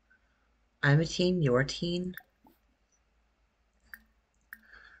with you? I'm a teen, you're a teen.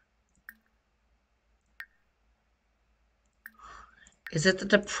 Is it the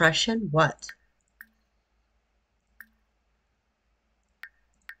depression? What?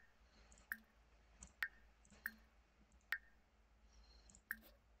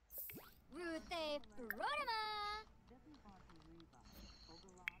 Ruthe Prodima.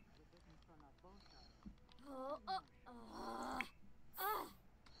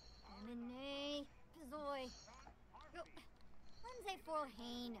 Emine Zoy. Wednesday for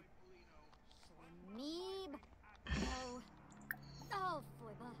Hain. Schlemeeb. Oh,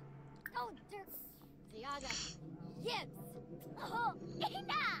 Foiba. Oh, Dirk. Ziaga. Yips. Oh,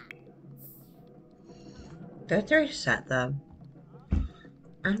 Ina. Did I have to reset them?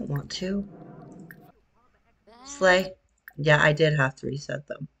 I don't want to. Slay. Yeah, I did have to reset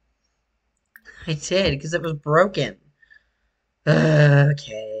them. I did, because it was broken.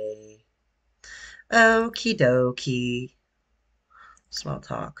 Okay. Okie dokie. Small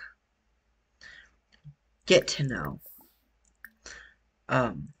talk. Get to know.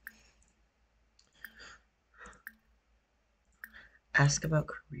 Ask about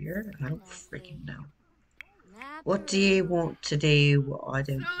career? I don't freaking know. What do you want to do? Well, I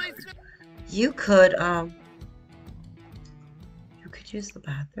don't know. You could use the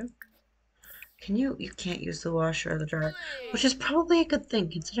bathroom. Can you? You can't use the washer or the dryer, which is probably a good thing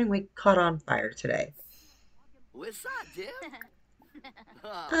considering we caught on fire today. What's that, Dip?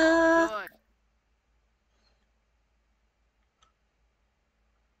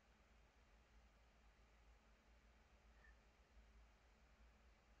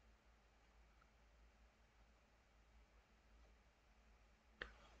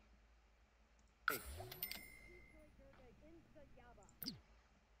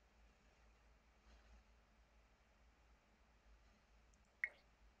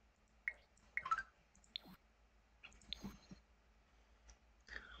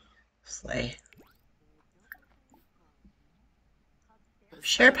 Slay.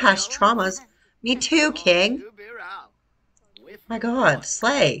 Share past traumas. Me too, King. My God,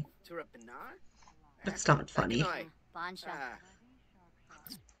 slay. That's not funny.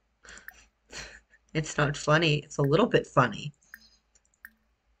 It's not funny. It's a little bit funny.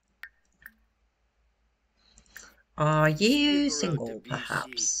 Are you single,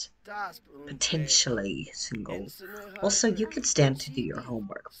 perhaps? Potentially single. Also, you could stand to do your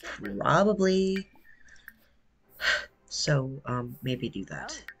homework. Probably. So, maybe do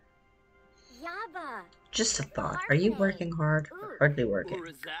that. Just a thought. Are you working hard? Or hardly working.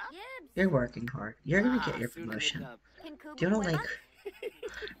 You're working hard. You're gonna get your promotion. Do you wanna, like...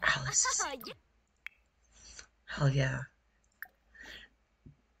 Alice. Hell yeah.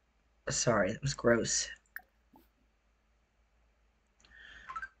 Sorry, that was gross.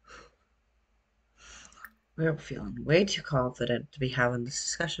 We're feeling way too confident to be having this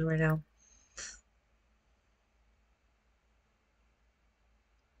discussion right now.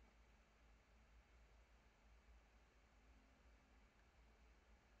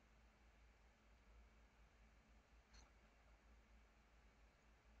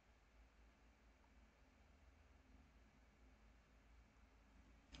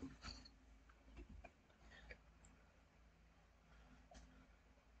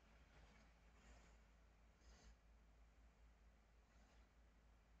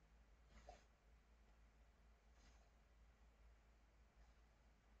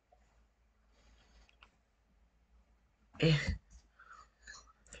 Eh.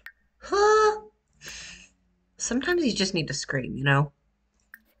 Huh. Sometimes you just need to scream, you know?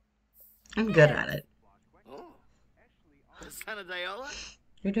 I'm good at it. Oh. Son of Diola?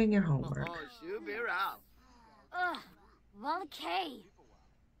 You're doing your homework. Oh, shoot, be Ralph. Ugh. Volcay.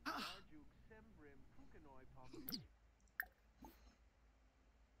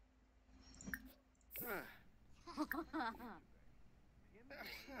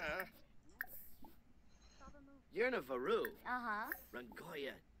 You're a Varu, Uh-huh.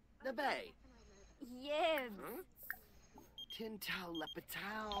 Rangoya, Nabe, Yibs. huh? Tintao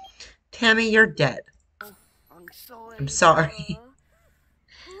Lepatao, Tammy, you're dead. Angsoy. I'm sorry.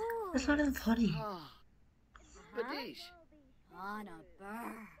 Ooh. That's not even funny. Ah, Badish. Anna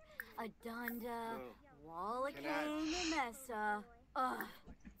Burr. Adunda. Oh. Wallacane Mesa. Ugh.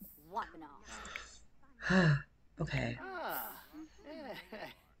 Wapna. Okay. Ah.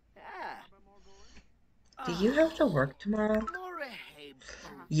 Ah. Do you have to work tomorrow? Morehead.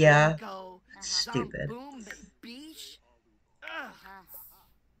 Yeah. Go. Stupid. Boom, beach. Ah.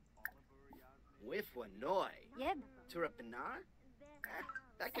 With Wanoy. Yib. Turapinar.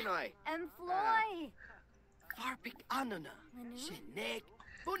 Bakanoi. Employ. Farpik Anuna. Manu. Shinek.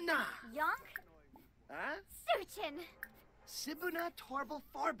 Buna. Yonk. Huh? Suchin. Sibuna Torble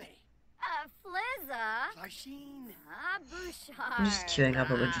Farbe. Flizza. Klarshin. Bushar. I'm just queuing up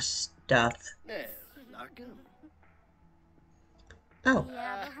a bunch of stuff. No, Larkum. Oh,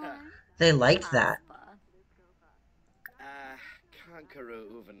 Yabahorn. they liked that. Conqueror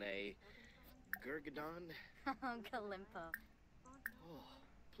Uvane. Gurgadon. Kalimpo. Oh,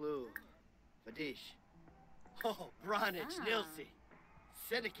 Plu. Vadish. Oh, Branich, Nilsi.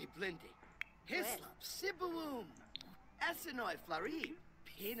 Seneca Blindy. Hislop, Sibuum. Essenoi Flarib.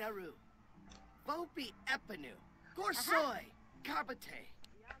 Pinaru. Vopi Epinu. Gorsoy. Carbate.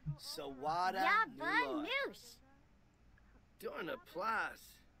 Sawada. Yaba Nuoi. Noosh. Dorna Plas.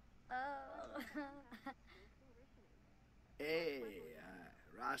 Oh. Hey,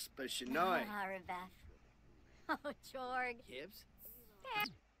 Raspa Shinoy. Harabeth. Oh, Jorg. Gibbs?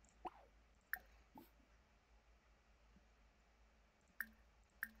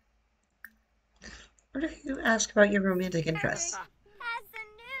 What if you ask about your romantic interests?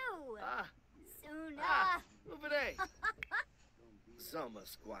 Hasanu. Ah, Suna. Uvade. Zoma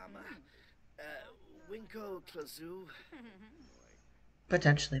Squama. Winko Klazu.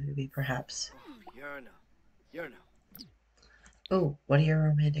 Potentially, maybe, perhaps. Yerno. Oh, what are your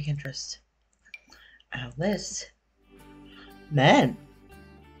romantic interests? Alice. Men.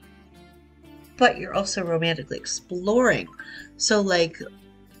 But you're also romantically exploring. So, like,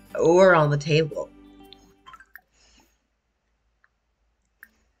 we're on the table.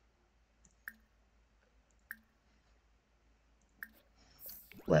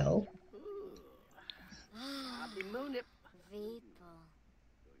 Well, Happy Moonip. Veeple.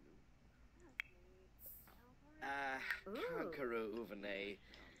 Conqueror Uvane.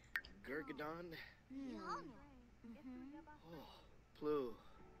 Gurgadon. Oh, Plu.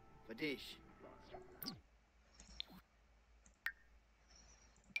 Vadish.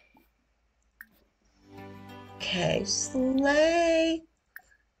 okay, slay.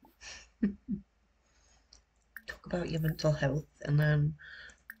 Talk about your mental health and then.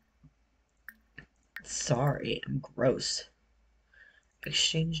 Sorry, I'm gross.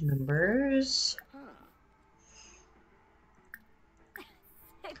 Exchange numbers.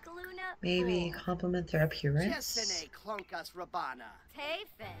 Luna. Maybe compliment their appearance. Jessene Klonkas Rabana.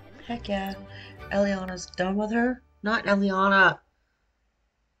 Tayfin. Heck yeah. Eliana's done with her? Not Eliana.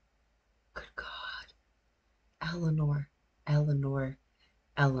 Good God. Eleanor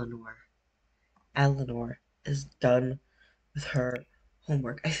is done with her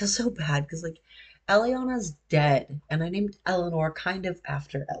homework. I feel so bad because, like, Eliana's dead, and I named Eleanor kind of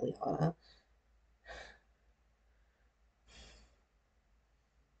after Eliana.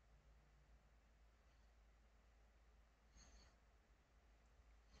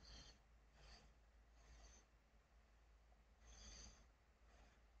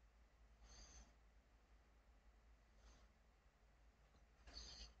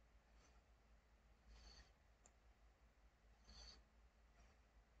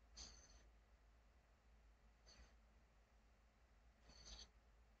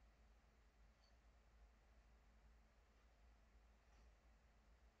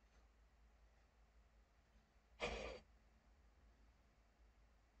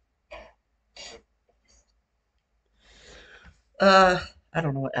 I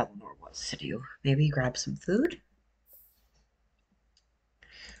don't know what Eleanor wants to do. Maybe grab some food?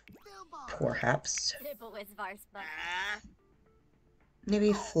 Perhaps. Dibble is Varspa. Ah.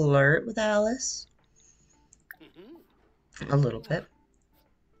 Maybe flirt with Alice? A little bit.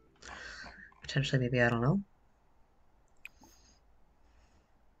 Potentially, maybe, I don't know.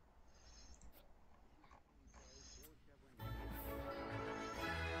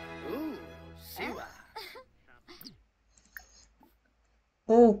 Ooh, Siwa.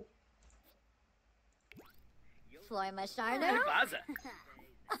 Oh, Floy Hey, Masharno. Baza.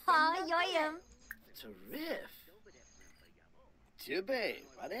 Aw, yoyum. Terrif. Tube,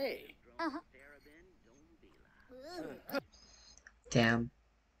 buddy. damn.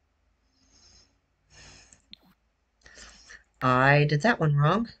 I did that one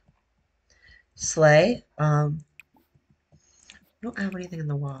wrong. Slay. We don't have anything in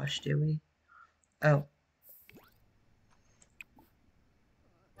the wash, do we? Oh.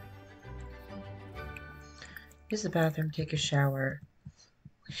 Use the bathroom, take a shower.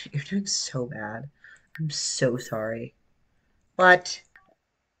 You're doing so bad. I'm so sorry. But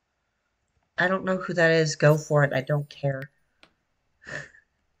I don't know who that is. Go for it. I don't care.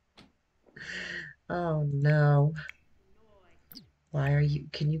 Oh no. Why are you?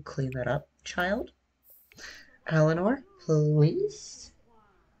 Can you clean that up, child? Eleanor, please?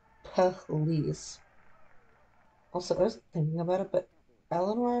 Please. Also, I was thinking about it, but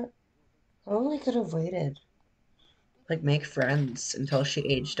Eleanor probably could have waited. Like, make friends until she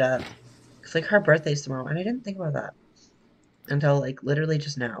aged up. Because, like, her birthday's tomorrow, and I didn't think about that until, like, literally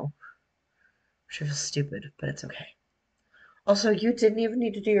just now. Which feels stupid, but it's okay. Also, you didn't even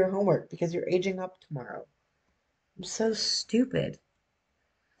need to do your homework because you're aging up tomorrow. I'm so stupid.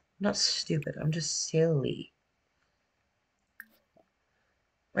 I'm not stupid, I'm just silly.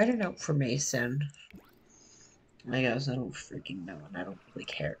 Write a note for Mason. I guess I don't freaking know, and I don't really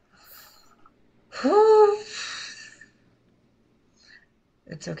care.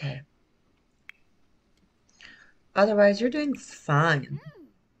 It's okay. Otherwise, you're doing fine.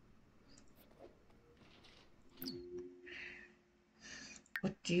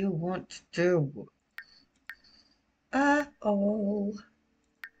 What do you want to do? Oh.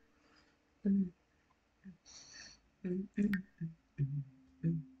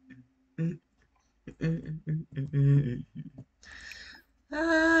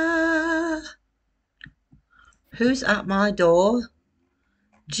 Ah. Who's at my door?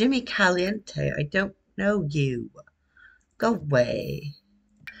 Jimmy Caliente, I don't know you. Go away.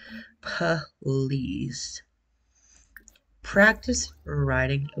 Please. Practice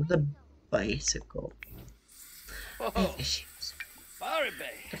riding the bicycle. I have Oh, issues. Barbie.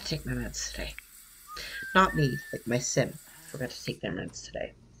 Gotta take my meds today. Not me, like my sim. Forgot to take their meds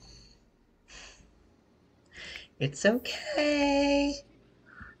today. It's okay.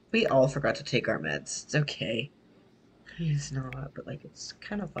 We all forgot to take our meds. It's okay. He's not, but like it's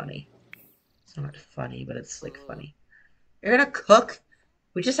kind of funny. It's not funny, but it's like funny. You're gonna cook?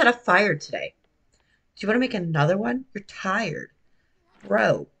 We just had a fire today. Do you want to make another one? You're tired.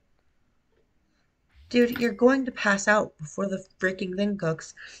 Bro. Dude, you're going to pass out before the freaking thing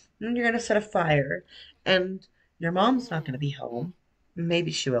cooks. And you're gonna set a fire. And your mom's not gonna be home.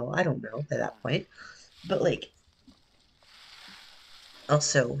 Maybe she will. I don't know by that point. But like,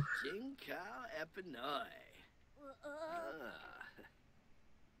 also, Jinkao Epinoi.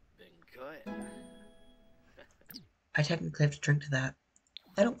 Benkoya. I technically have to drink to that.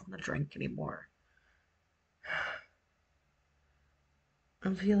 I don't want to drink anymore.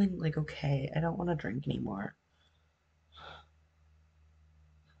 I'm feeling like okay. I don't want to drink anymore.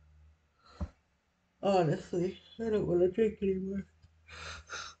 Honestly, I don't want to drink anymore.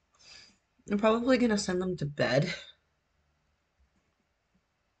 I'm probably gonna send them to bed.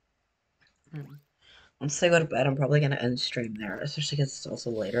 Once they go to bed, I'm probably gonna end stream there, especially because it's also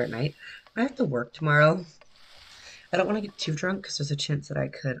later at night. I have to work tomorrow. I don't want to get too drunk because there's a chance that I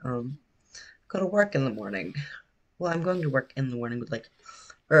could go to work in the morning. Well, I'm going to work in the morning, but like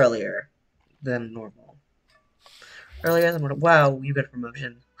earlier than normal. Earlier than normal. Wow, you got a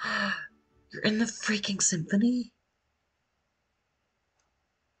promotion. You're in the freaking symphony?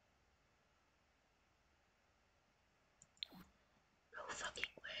 No fucking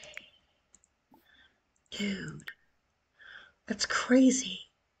way. Dude. That's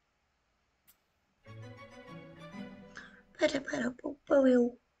crazy.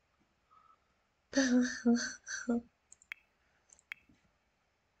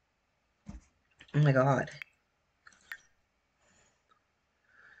 Oh my god.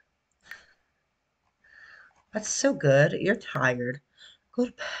 That's so good. You're tired. Go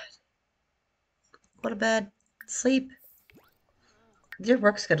to bed. Go to bed. Sleep. Your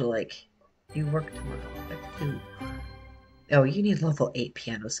work schedule, like, you work tomorrow. Like, dude. Oh, you need level 8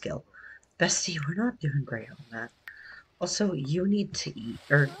 piano skill. Bestie, we're not doing great on that. Also, you need to eat.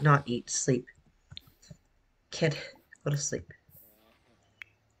 Or, not eat, sleep. Kid, Go to sleep.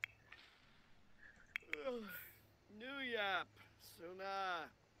 New Yap. Suna.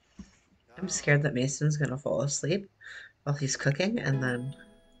 I'm scared that Mason's gonna fall asleep while he's cooking and then...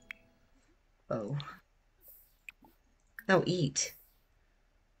 Oh. No, eat.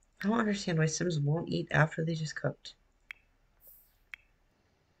 I don't understand why Sims won't eat after they just cooked.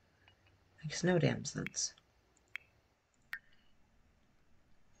 Makes no damn sense.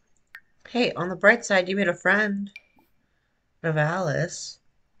 Hey, on the bright side, you made a friend of Alice.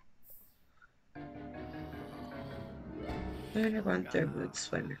 And you're going through a mood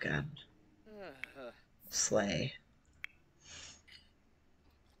swing again. Slay.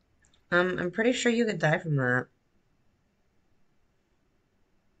 I'm pretty sure you could die from that.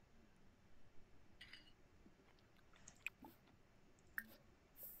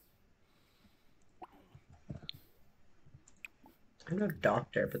 I'm no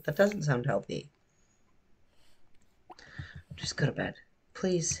doctor, but that doesn't sound healthy. Just go to bed.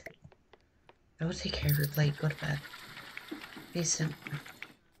 Please. I will take care of your plate. Go to bed. Mason.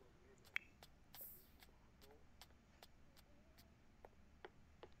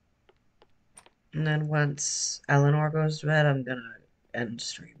 And then once Eleanor goes to bed, I'm gonna end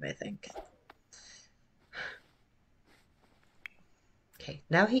stream, I think. Okay,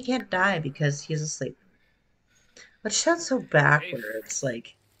 now he can't die because he's asleep. Which sounds so backwards,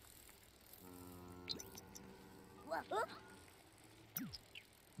 like...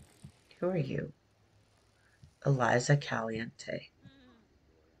 Who are you? Eliza Caliente.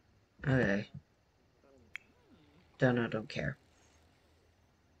 Okay. Don't care.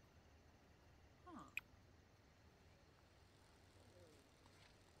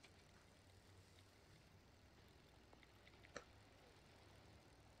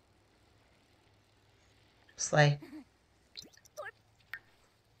 Slay.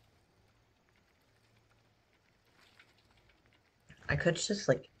 I could just,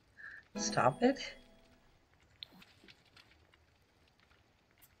 like, stop it.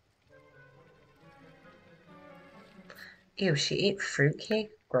 Ew, she ate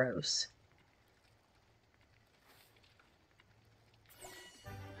fruitcake? Gross.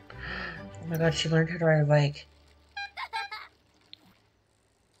 Oh my god, she learned how to ride a bike.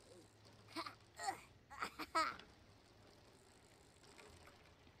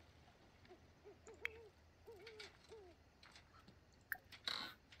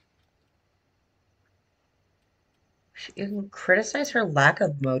 You can criticize her lack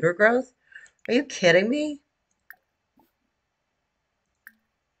of motor growth? Are you kidding me?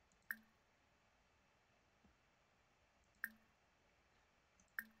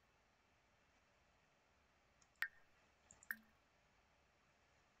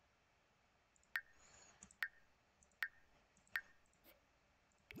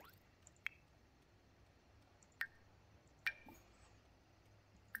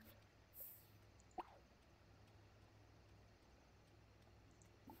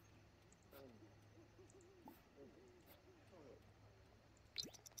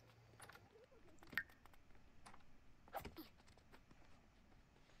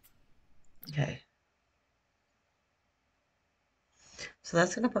 Okay. So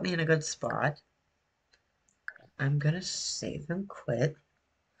that's gonna put me in a good spot. I'm gonna save and quit.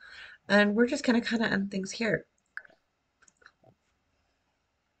 And we're just gonna kind of end things here.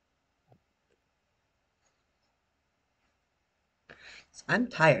 So I'm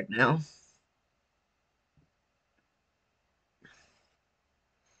tired now.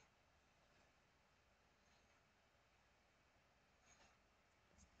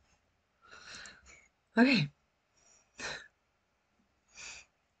 Okay.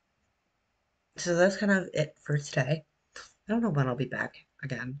 So that's kind of it for today. I don't know when I'll be back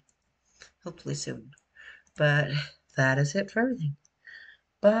again. Hopefully soon. But that is it for everything.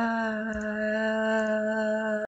 Bye.